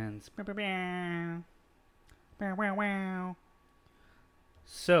questions.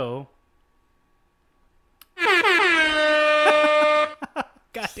 So.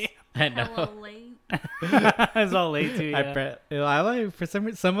 Goddamn. I know. Hello, late. I was all late too. Yeah. I like for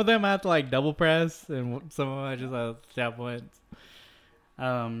some of them I have to like double press, and some of them I just have to tap once.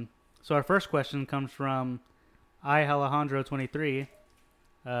 So our first question comes from Alejandro23,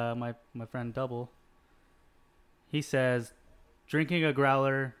 my friend Double. He says, drinking a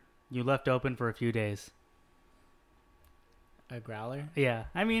growler you left open for a few days. A growler? Yeah,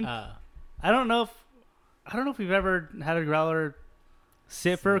 I mean, I don't know if we've ever had a growler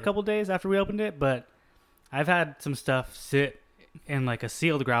sit for a couple days after we opened it, but I've had some stuff sit in like a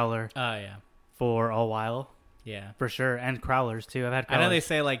sealed growler. Oh yeah, for a while. Yeah, for sure, and crowlers too. I've had. Crowlers. I know they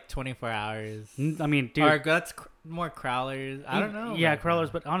say like 24 hours. I mean, dude, or that's more crowlers. I don't know. Yeah,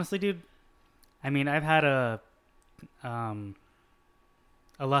 crowlers, but honestly, dude, I mean, I've had a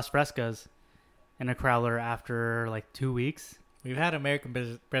Las Frescas in a crowler after like 2 weeks. We've had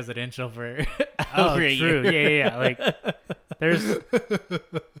American Presidential for over a year. Yeah. Like, there's.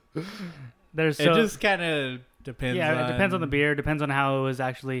 It just kind of depends. Yeah, it depends on the beer. Depends on how it was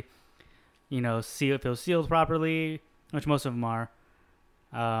actually, if it was sealed properly, which most of them are.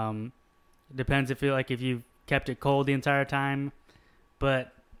 Depends if you kept it cold the entire time.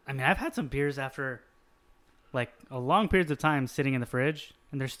 But I mean, I've had some beers after like a long periods of time sitting in the fridge,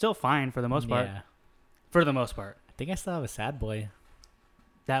 and they're still fine for the most part. Yeah. For the most part. I think I still have a Sad Boy.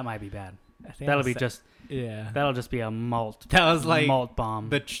 That might be bad. That'll just be a malt. That was like malt bomb.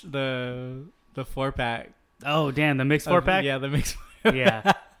 The 4-pack. Oh damn, the mixed 4-pack. Yeah, the mixed.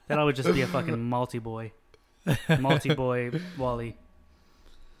 Yeah, that'll would just be a fucking malty boy, Wally.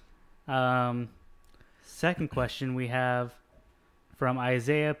 Second question we have from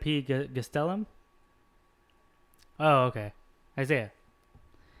Isaiah P. Gastelum. Oh, okay, Isaiah.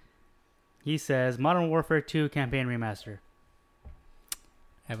 He says Modern Warfare 2 campaign remaster.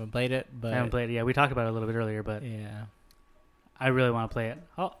 Haven't played it, but I haven't played it. Yeah, we talked about it a little bit earlier, but yeah, I really want to play it.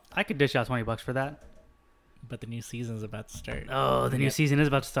 I could dish out $20 for that. But the new season's about to start. Oh, the new season is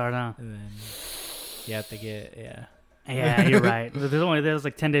about to start, huh? And then you have to get Yeah, you're right. There's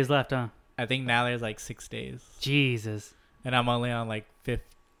like 10 days left, huh? I think now there's like 6 days. Jesus. And I'm only on like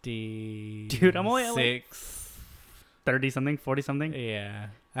 50. Dude, I'm only at like 6. 30 something, 40 something. Yeah.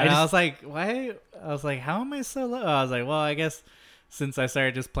 And I was like, why? I was like, how am I so low? I was like, well, I guess since I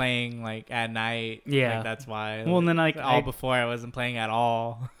started just playing like at night, yeah, like, that's why. Well, and then like before I wasn't playing at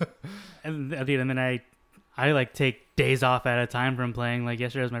all. and then I like take days off at a time from playing. Like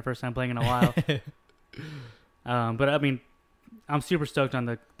yesterday was my first time playing in a while. But I mean, I'm super stoked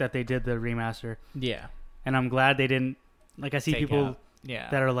on that they did the remaster. Yeah. And I'm glad they didn't, like, I see people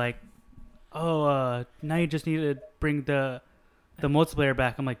that are like, oh, now you just need to bring the multiplayer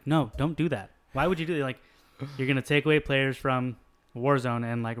back. I'm like, no, don't do that. Why would you do that? Like, you're going to take away players from Warzone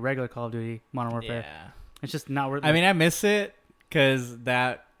and like regular Call of Duty Modern Warfare. Yeah. It's just not worth it. I mean, I miss it because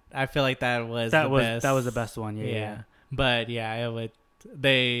I feel like that was the best. That was the best one. Yeah. But yeah, it would,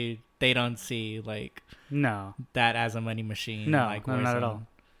 they don't see like that as a money machine. No, like no, not at all.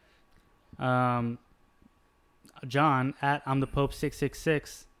 John at I'm the Pope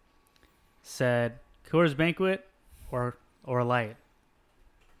 666 said Coors Banquet or Light.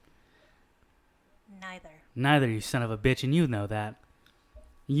 Neither, you son of a bitch, and you know that.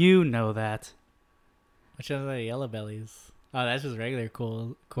 You know that. Which one's the Yellow Bellies? Oh, that's just regular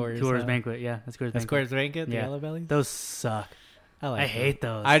Coors. Coors Banquet, yeah, that's Coors Banquet. That's Coors Banquet, the Yellow Bellies. Those suck. I hate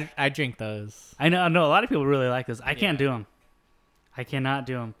those. I drink those. I know a lot of people really like those. I can't do them. I cannot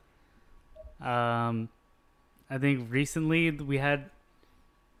do them. I think recently we had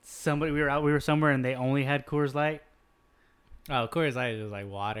somebody. We were somewhere and they only had Coors Light. Oh, Coors Light is like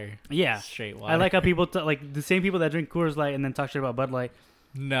water. Yeah, straight water. I like how people like the same people that drink Coors Light and then talk shit about Bud Light.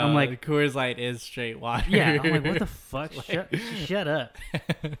 No, I'm like Coors Light is straight water. Yeah, I'm like, what the fuck? Shut up.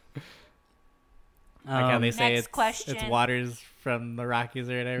 Like how they say it's waters from the Rockies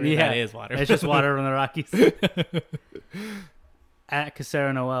or whatever. Yeah, that is water. It's just water from the Rockies. At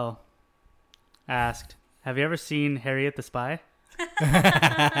Casera Noel asked, have you ever seen Harriet the Spy?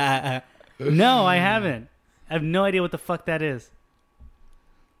 No, I haven't. I have no idea what the fuck that is.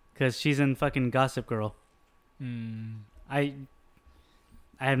 because she's in fucking Gossip Girl. I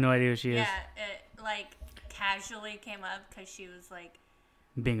have no idea who she is. Yeah, it like casually came up because she was like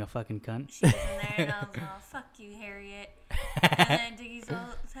Being a fucking cunt. she was in there, and I was all, "Fuck you, Harriet." And then Diggy's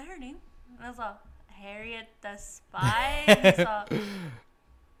all, "Is that her name?" And I was all, "Harriet the Spy." And he's all,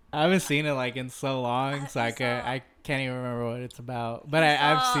 I haven't seen it like in so long, so I can't even remember what it's about. But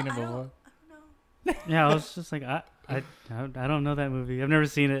I've seen it before. I don't know. Yeah, I was just like, I don't know that movie. I've never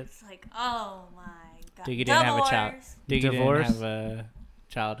seen it. It's like, oh my god. Diggy didn't have a child. Divorce. Diggy Divorce? didn't have a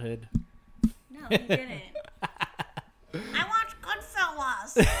childhood. No, he didn't. I watch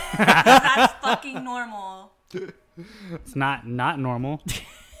Goodfellas. That's fucking normal. It's not normal.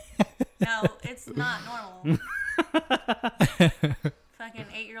 No, it's not normal. Fucking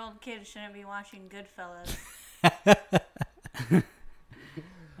 8-year-old kids shouldn't be watching Goodfellas.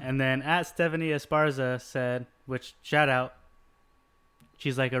 And then at Stephanie Esparza said, which shout out,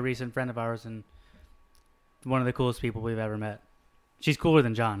 she's like a recent friend of ours and one of the coolest people we've ever met. She's cooler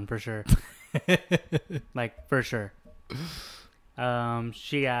than John, for sure. Like, for sure.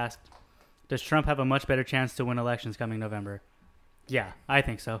 She asked, does Trump have a much better chance to win elections coming November? Yeah, I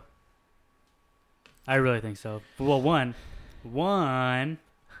think so. I really think so. Well, one. Juan.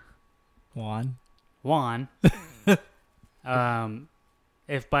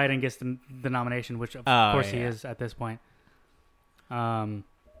 If Biden gets the nomination, which of course he is at this point,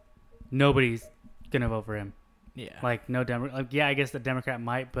 nobody's gonna vote for him. Yeah. Like no Like, yeah, I guess the Democrat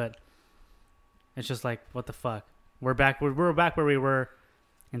might, but it's just like, what the fuck? We're back. We're back where we were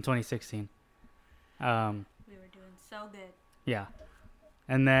in 2016. We were doing so good. Yeah,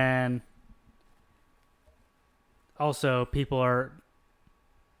 and then also people are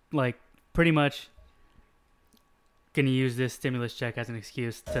like pretty much gonna use this stimulus check as an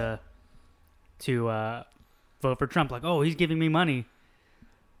excuse to vote for Trump. Like, oh, he's giving me money.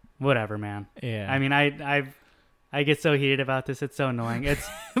 Whatever, man. Yeah. I mean, I get so heated about this. It's so annoying.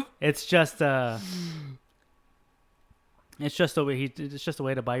 It's just a way. It's just a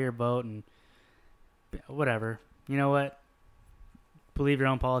way to buy your vote and whatever. You know what? Believe your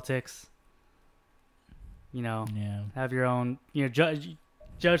own politics. You know, have your own. You know, judge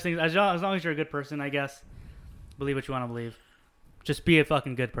things as long as you're a good person, I guess. Believe what you want to believe. Just be a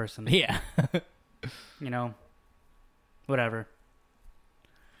fucking good person. Yeah. You know, whatever.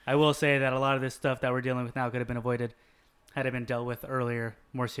 I will say that a lot of this stuff that we're dealing with now could have been avoided had it been dealt with earlier,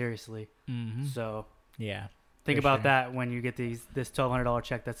 more seriously. Mm-hmm. So, yeah. Think about that when you get this $1,200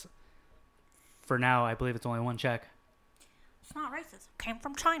 check. That's for now. I believe it's only one check. It's not racist. It came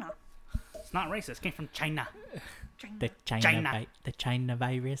from China. It's not racist. It came from China. The China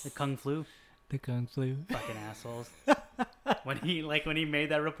virus. The Kung flu. The Kung flu. Fucking assholes. when he made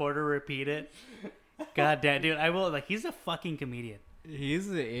that reporter repeat it. God damn, dude. He's a fucking comedian. He's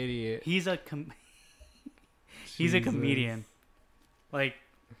an idiot. He's a comedian. Like,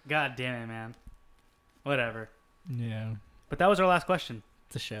 god damn it, man. Whatever. Yeah. But that was our last question.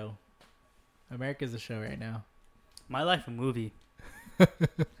 It's a show. America's a show right now. My life a movie.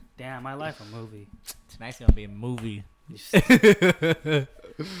 Damn, my life a movie. Tonight's gonna be a movie.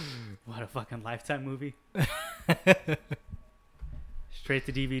 What a fucking Lifetime movie. Straight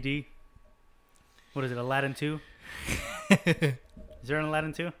to DVD. What is it, Aladdin 2? Is there an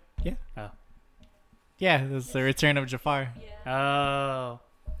Aladdin 2? Yeah. Oh. Yeah, this is the Return of Jafar. Yeah. Oh.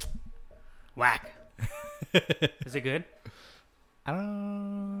 Whack. Is it good? I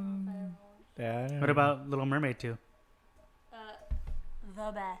don't. Yeah. What about Little Mermaid 2?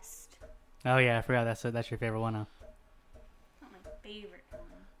 The best. Oh yeah, I forgot that's your favorite one, huh? Not my favorite one.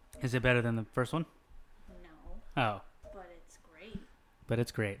 Is it better than the first one? No. Oh. But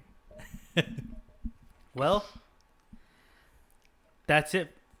it's great. Well, that's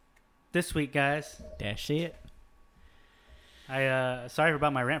it this week, guys. That's it. Sorry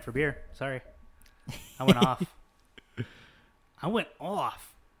about my rant for beer. Sorry. I went off. It's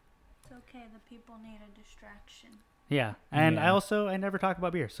okay. The people need a distraction. Yeah. And Yeah. I never talk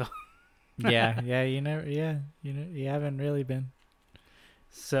about beer, so. You haven't really been.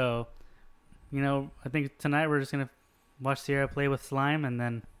 So, I think tonight we're just going to watch Sierra play with slime, and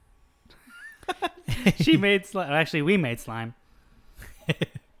then she made slime. Actually, we made slime.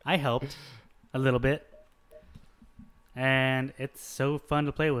 I helped a little bit. And it's so fun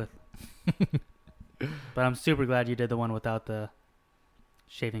to play with. But I'm super glad you did the one without the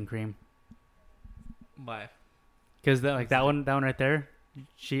shaving cream. Why? Because that one right there,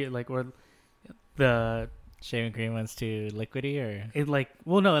 or the Shaving cream one's too liquidy, or it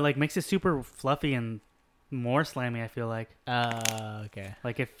makes it super fluffy and more slimy. I feel like. okay.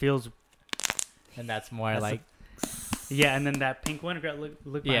 Like it feels. And that's more That's like Yeah, and then that pink one,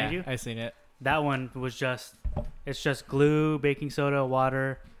 look behind you. I seen it. That one was it's just glue, baking soda,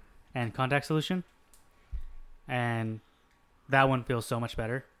 water, and contact solution. And that one feels so much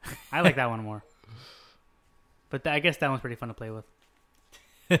better. I like that one more. But I guess that one's pretty fun to play with.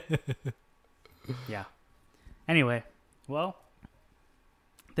 Yeah. Anyway, well,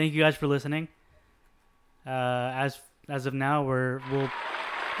 thank you guys for listening. As of now, we're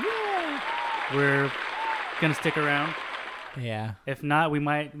gonna stick around. Yeah. If not, we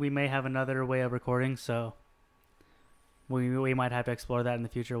may have another way of recording, so we might have to explore that in the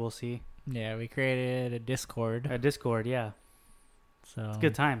future. We'll see. Yeah, we created a Discord. A Discord, yeah. So It's a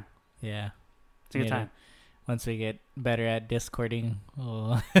good time. Yeah. It's a good time. Once we get better at Discording,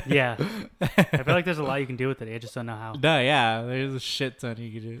 we'll Yeah. I feel like there's a lot you can do with it. I just don't know how. No, yeah, there's a shit ton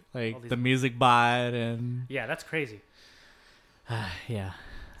you can do. Like the music bot and Yeah, that's crazy. yeah.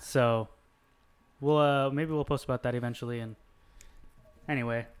 So we'll maybe we'll post about that eventually. And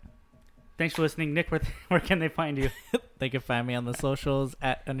anyway, thanks for listening. Nick, where can they find you? They can find me on the socials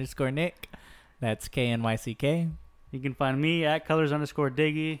at _Nick. That's KNYCK. You can find me at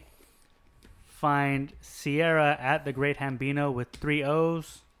colors_Diggy. Find Sierra at The Great Hambino with 3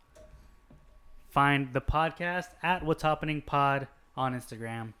 O's. Find the podcast at What's Happening Pod on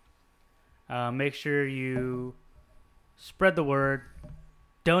Instagram. Make sure you spread the word.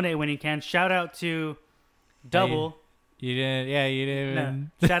 Donate when you can. Shout out to Double. You didn't. No,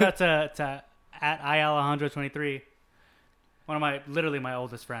 shout out to at iAlejandro23. One of literally my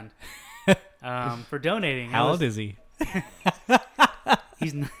oldest friend. For donating. How old is he?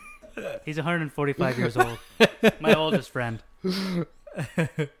 He's 145 years old. My oldest friend.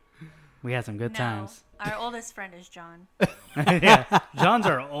 We had some good times. Our oldest friend is John. Yeah, John's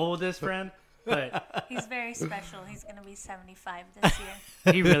our oldest friend, but He's very special. He's going to be 75 this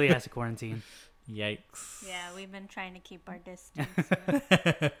year. he really has to quarantine. Yikes. Yeah, we've been trying to keep our distance.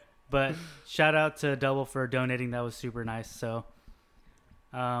 But shout out to Double for donating. That was super nice. So,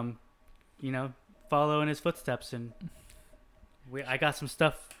 follow in his footsteps, and I got some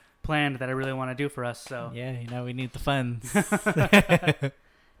stuff planned that I really want to do for us. So yeah, we need the funds.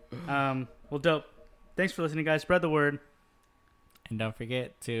 Well, dope. Thanks for listening, guys. Spread the word. And don't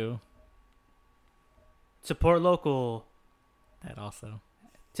forget to support local. That also.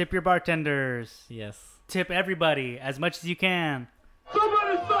 Tip your bartenders. Yes. Tip everybody as much as you can.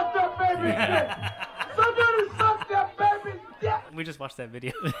 Somebody suck that baby's dick! Somebody suck that baby's dick! We just watched that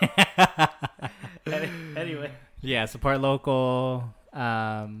video. Anyway. Yeah, support local.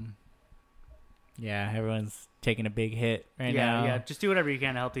 Yeah, everyone's taking a big hit right now. Yeah, just do whatever you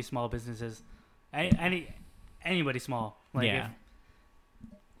can to help these small businesses. Anybody small. Like yeah.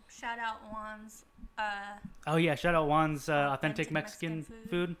 Shout out Juan's. Shout out Juan's authentic Mexican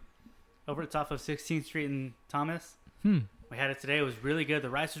food. Over it's off of 16th Street in Thomas. We had it today. It was really good. The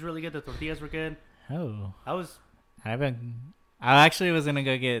rice was really good. The tortillas were good. Oh. I actually was gonna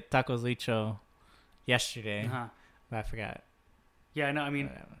go get tacos licho yesterday, but I forgot. Yeah, no, I mean,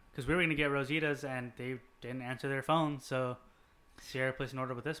 because we were gonna get Rosita's and they didn't answer their phone, so Sierra placed an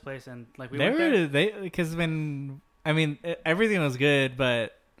order with this place, and like everything was good,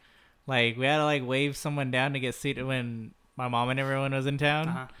 but like we had to like wave someone down to get seated when my mom and everyone was in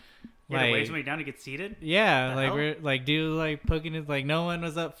town. You had to wave somebody down to get seated? Yeah, like we're like poking it, like no one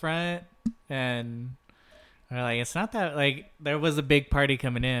was up front, and we're like, it's not that like there was a big party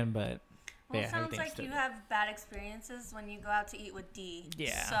coming in, but it sounds like you have bad experiences when you go out to eat with D.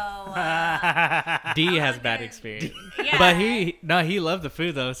 Yeah. So D has bad experience. Yeah. But he loved the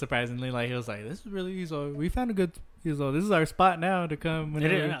food though, surprisingly. Like he was like, this is really we found a good this is our spot now to come.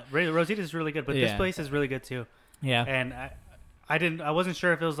 Rosita's is really good, but this place is really good too. Yeah. And I wasn't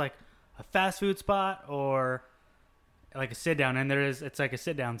sure if it was like a fast food spot or like a sit down, and it's like a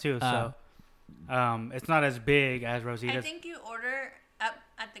sit down too. So it's not as big as Rosita's. I think you order up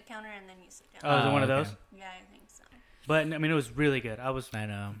at the counter and then you sit down. Oh, is it one of those? Yeah, I think so. But I mean, it was really good. I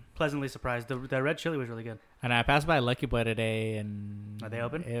know. Pleasantly surprised. The red chili was really good. And I passed by Lucky Boy today, and are they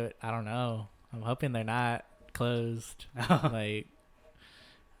open? I don't know. I'm hoping they're not closed. Like,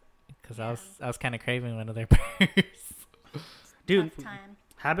 because I was kind of craving one of their burgers. Dude,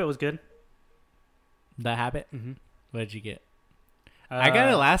 Habit was good. The Habit? Mm-hmm. What did you get? I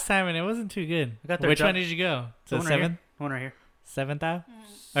got it last time and it wasn't too good. Which one did you go? To the 7th? One right here. 7th Ave?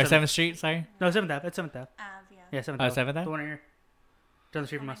 Or 7th Street, sorry? No, 7th Ave. It's 7th Ave. Yeah, 7th Ave. 7th Ave? The one right here. Down the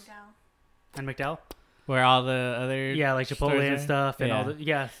street from us. And McDowell? Where all the other like Chipotle and stuff and all the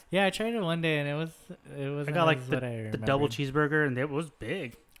yeah. I tried it one day and it was I got like the double cheeseburger and it was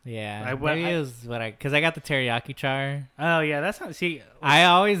big. Yeah, maybe it was because I got the teriyaki char. Oh yeah, that's not. See,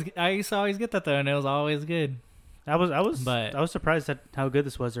 I used to always get that though, and it was always good. I was But- surprised at how good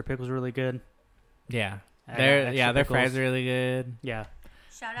this was. Their pickles were really good. Yeah. I got Their extra fries pickles. are really good. Yeah.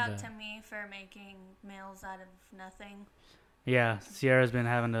 Shout out Yeah. to me for making meals out of nothing. Yeah. Sierra's been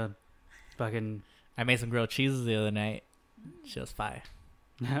having to fucking. I made some grilled cheeses the other night. She was fire.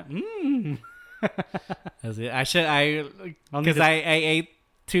 Mm. Because I Only the- ate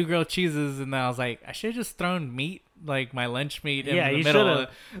 2 grilled cheeses and then I was like, I should have just thrown meat, like my lunch meat, in Yeah, the you middle.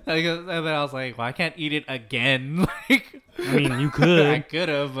 And then I was like, well, I can't eat it again. Like, I mean, you I could. could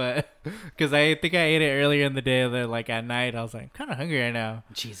have, but because I think I ate it earlier in the day. And then, like at night, I was like, I'm kind of hungry right now.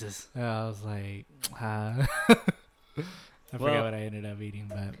 Jesus. And I was like, I Well- forget what I ended up eating,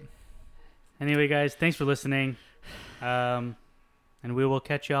 but Anyway, guys, thanks for listening. And we will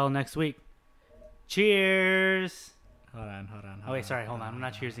catch y'all next week. Cheers. hold on. Oh wait, sorry, hold on. I'm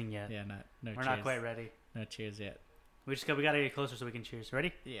not cheersing yet. Yeah, no We're cheers. not quite ready. No cheers yet. We gotta get closer so we can cheers.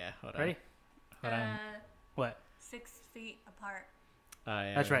 Ready? Yeah, hold Ready? on. Hold on. What? 6 feet apart. Oh,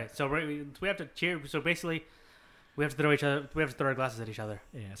 yeah, That's right. So we have to cheer. So basically, we have to throw each other. We have to throw our glasses at each other.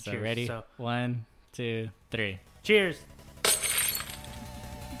 Yeah. So Cheers. ready? So- 1, 2, 3. Cheers.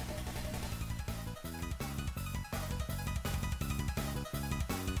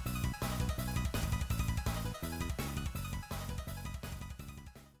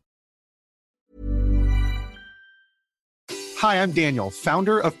 Hi, I'm Daniel,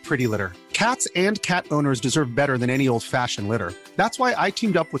 founder of Pretty Litter. Cats and cat owners deserve better than any old-fashioned litter. That's why I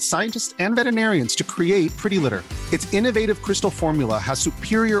teamed up with scientists and veterinarians to create Pretty Litter. Its innovative crystal formula has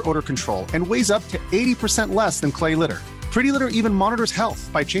superior odor control and weighs up to 80% less than clay litter. Pretty Litter even monitors health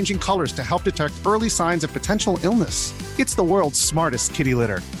by changing colors to help detect early signs of potential illness. It's the world's smartest kitty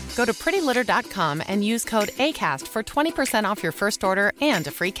litter. Go to prettylitter.com and use code ACAST for 20% off your first order and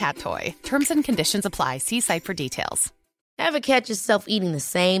a free cat toy. Terms and conditions apply. See site for details. Ever catch yourself eating the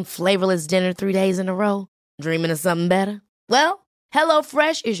same flavorless dinner 3 days in a row? Dreaming of something better? Well,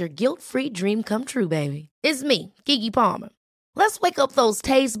 HelloFresh is your guilt-free dream come true, baby. It's me, Keke Palmer. Let's wake up those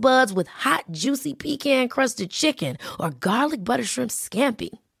taste buds with hot, juicy pecan-crusted chicken or garlic butter shrimp scampi.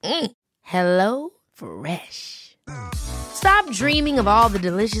 Hello Fresh. Stop dreaming of all the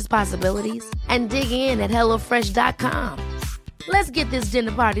delicious possibilities and dig in at HelloFresh.com. Let's get this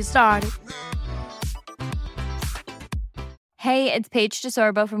dinner party started. Hey, it's Paige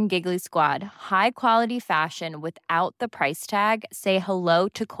DeSorbo from Giggly Squad. High quality fashion without the price tag. Say hello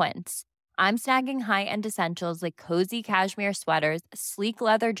to Quince. I'm snagging high-end essentials like cozy cashmere sweaters, sleek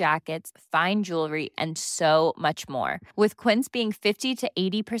leather jackets, fine jewelry, and so much more. With Quince being 50 to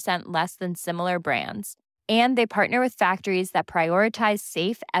 80% less than similar brands. And they partner with factories that prioritize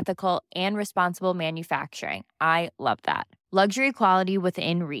safe, ethical, and responsible manufacturing. I love that. Luxury quality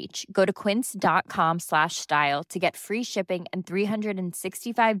within reach. Go to quince.com/style to get free shipping and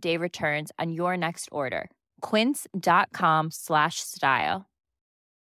 365-day returns on your next order. Quince.com/style.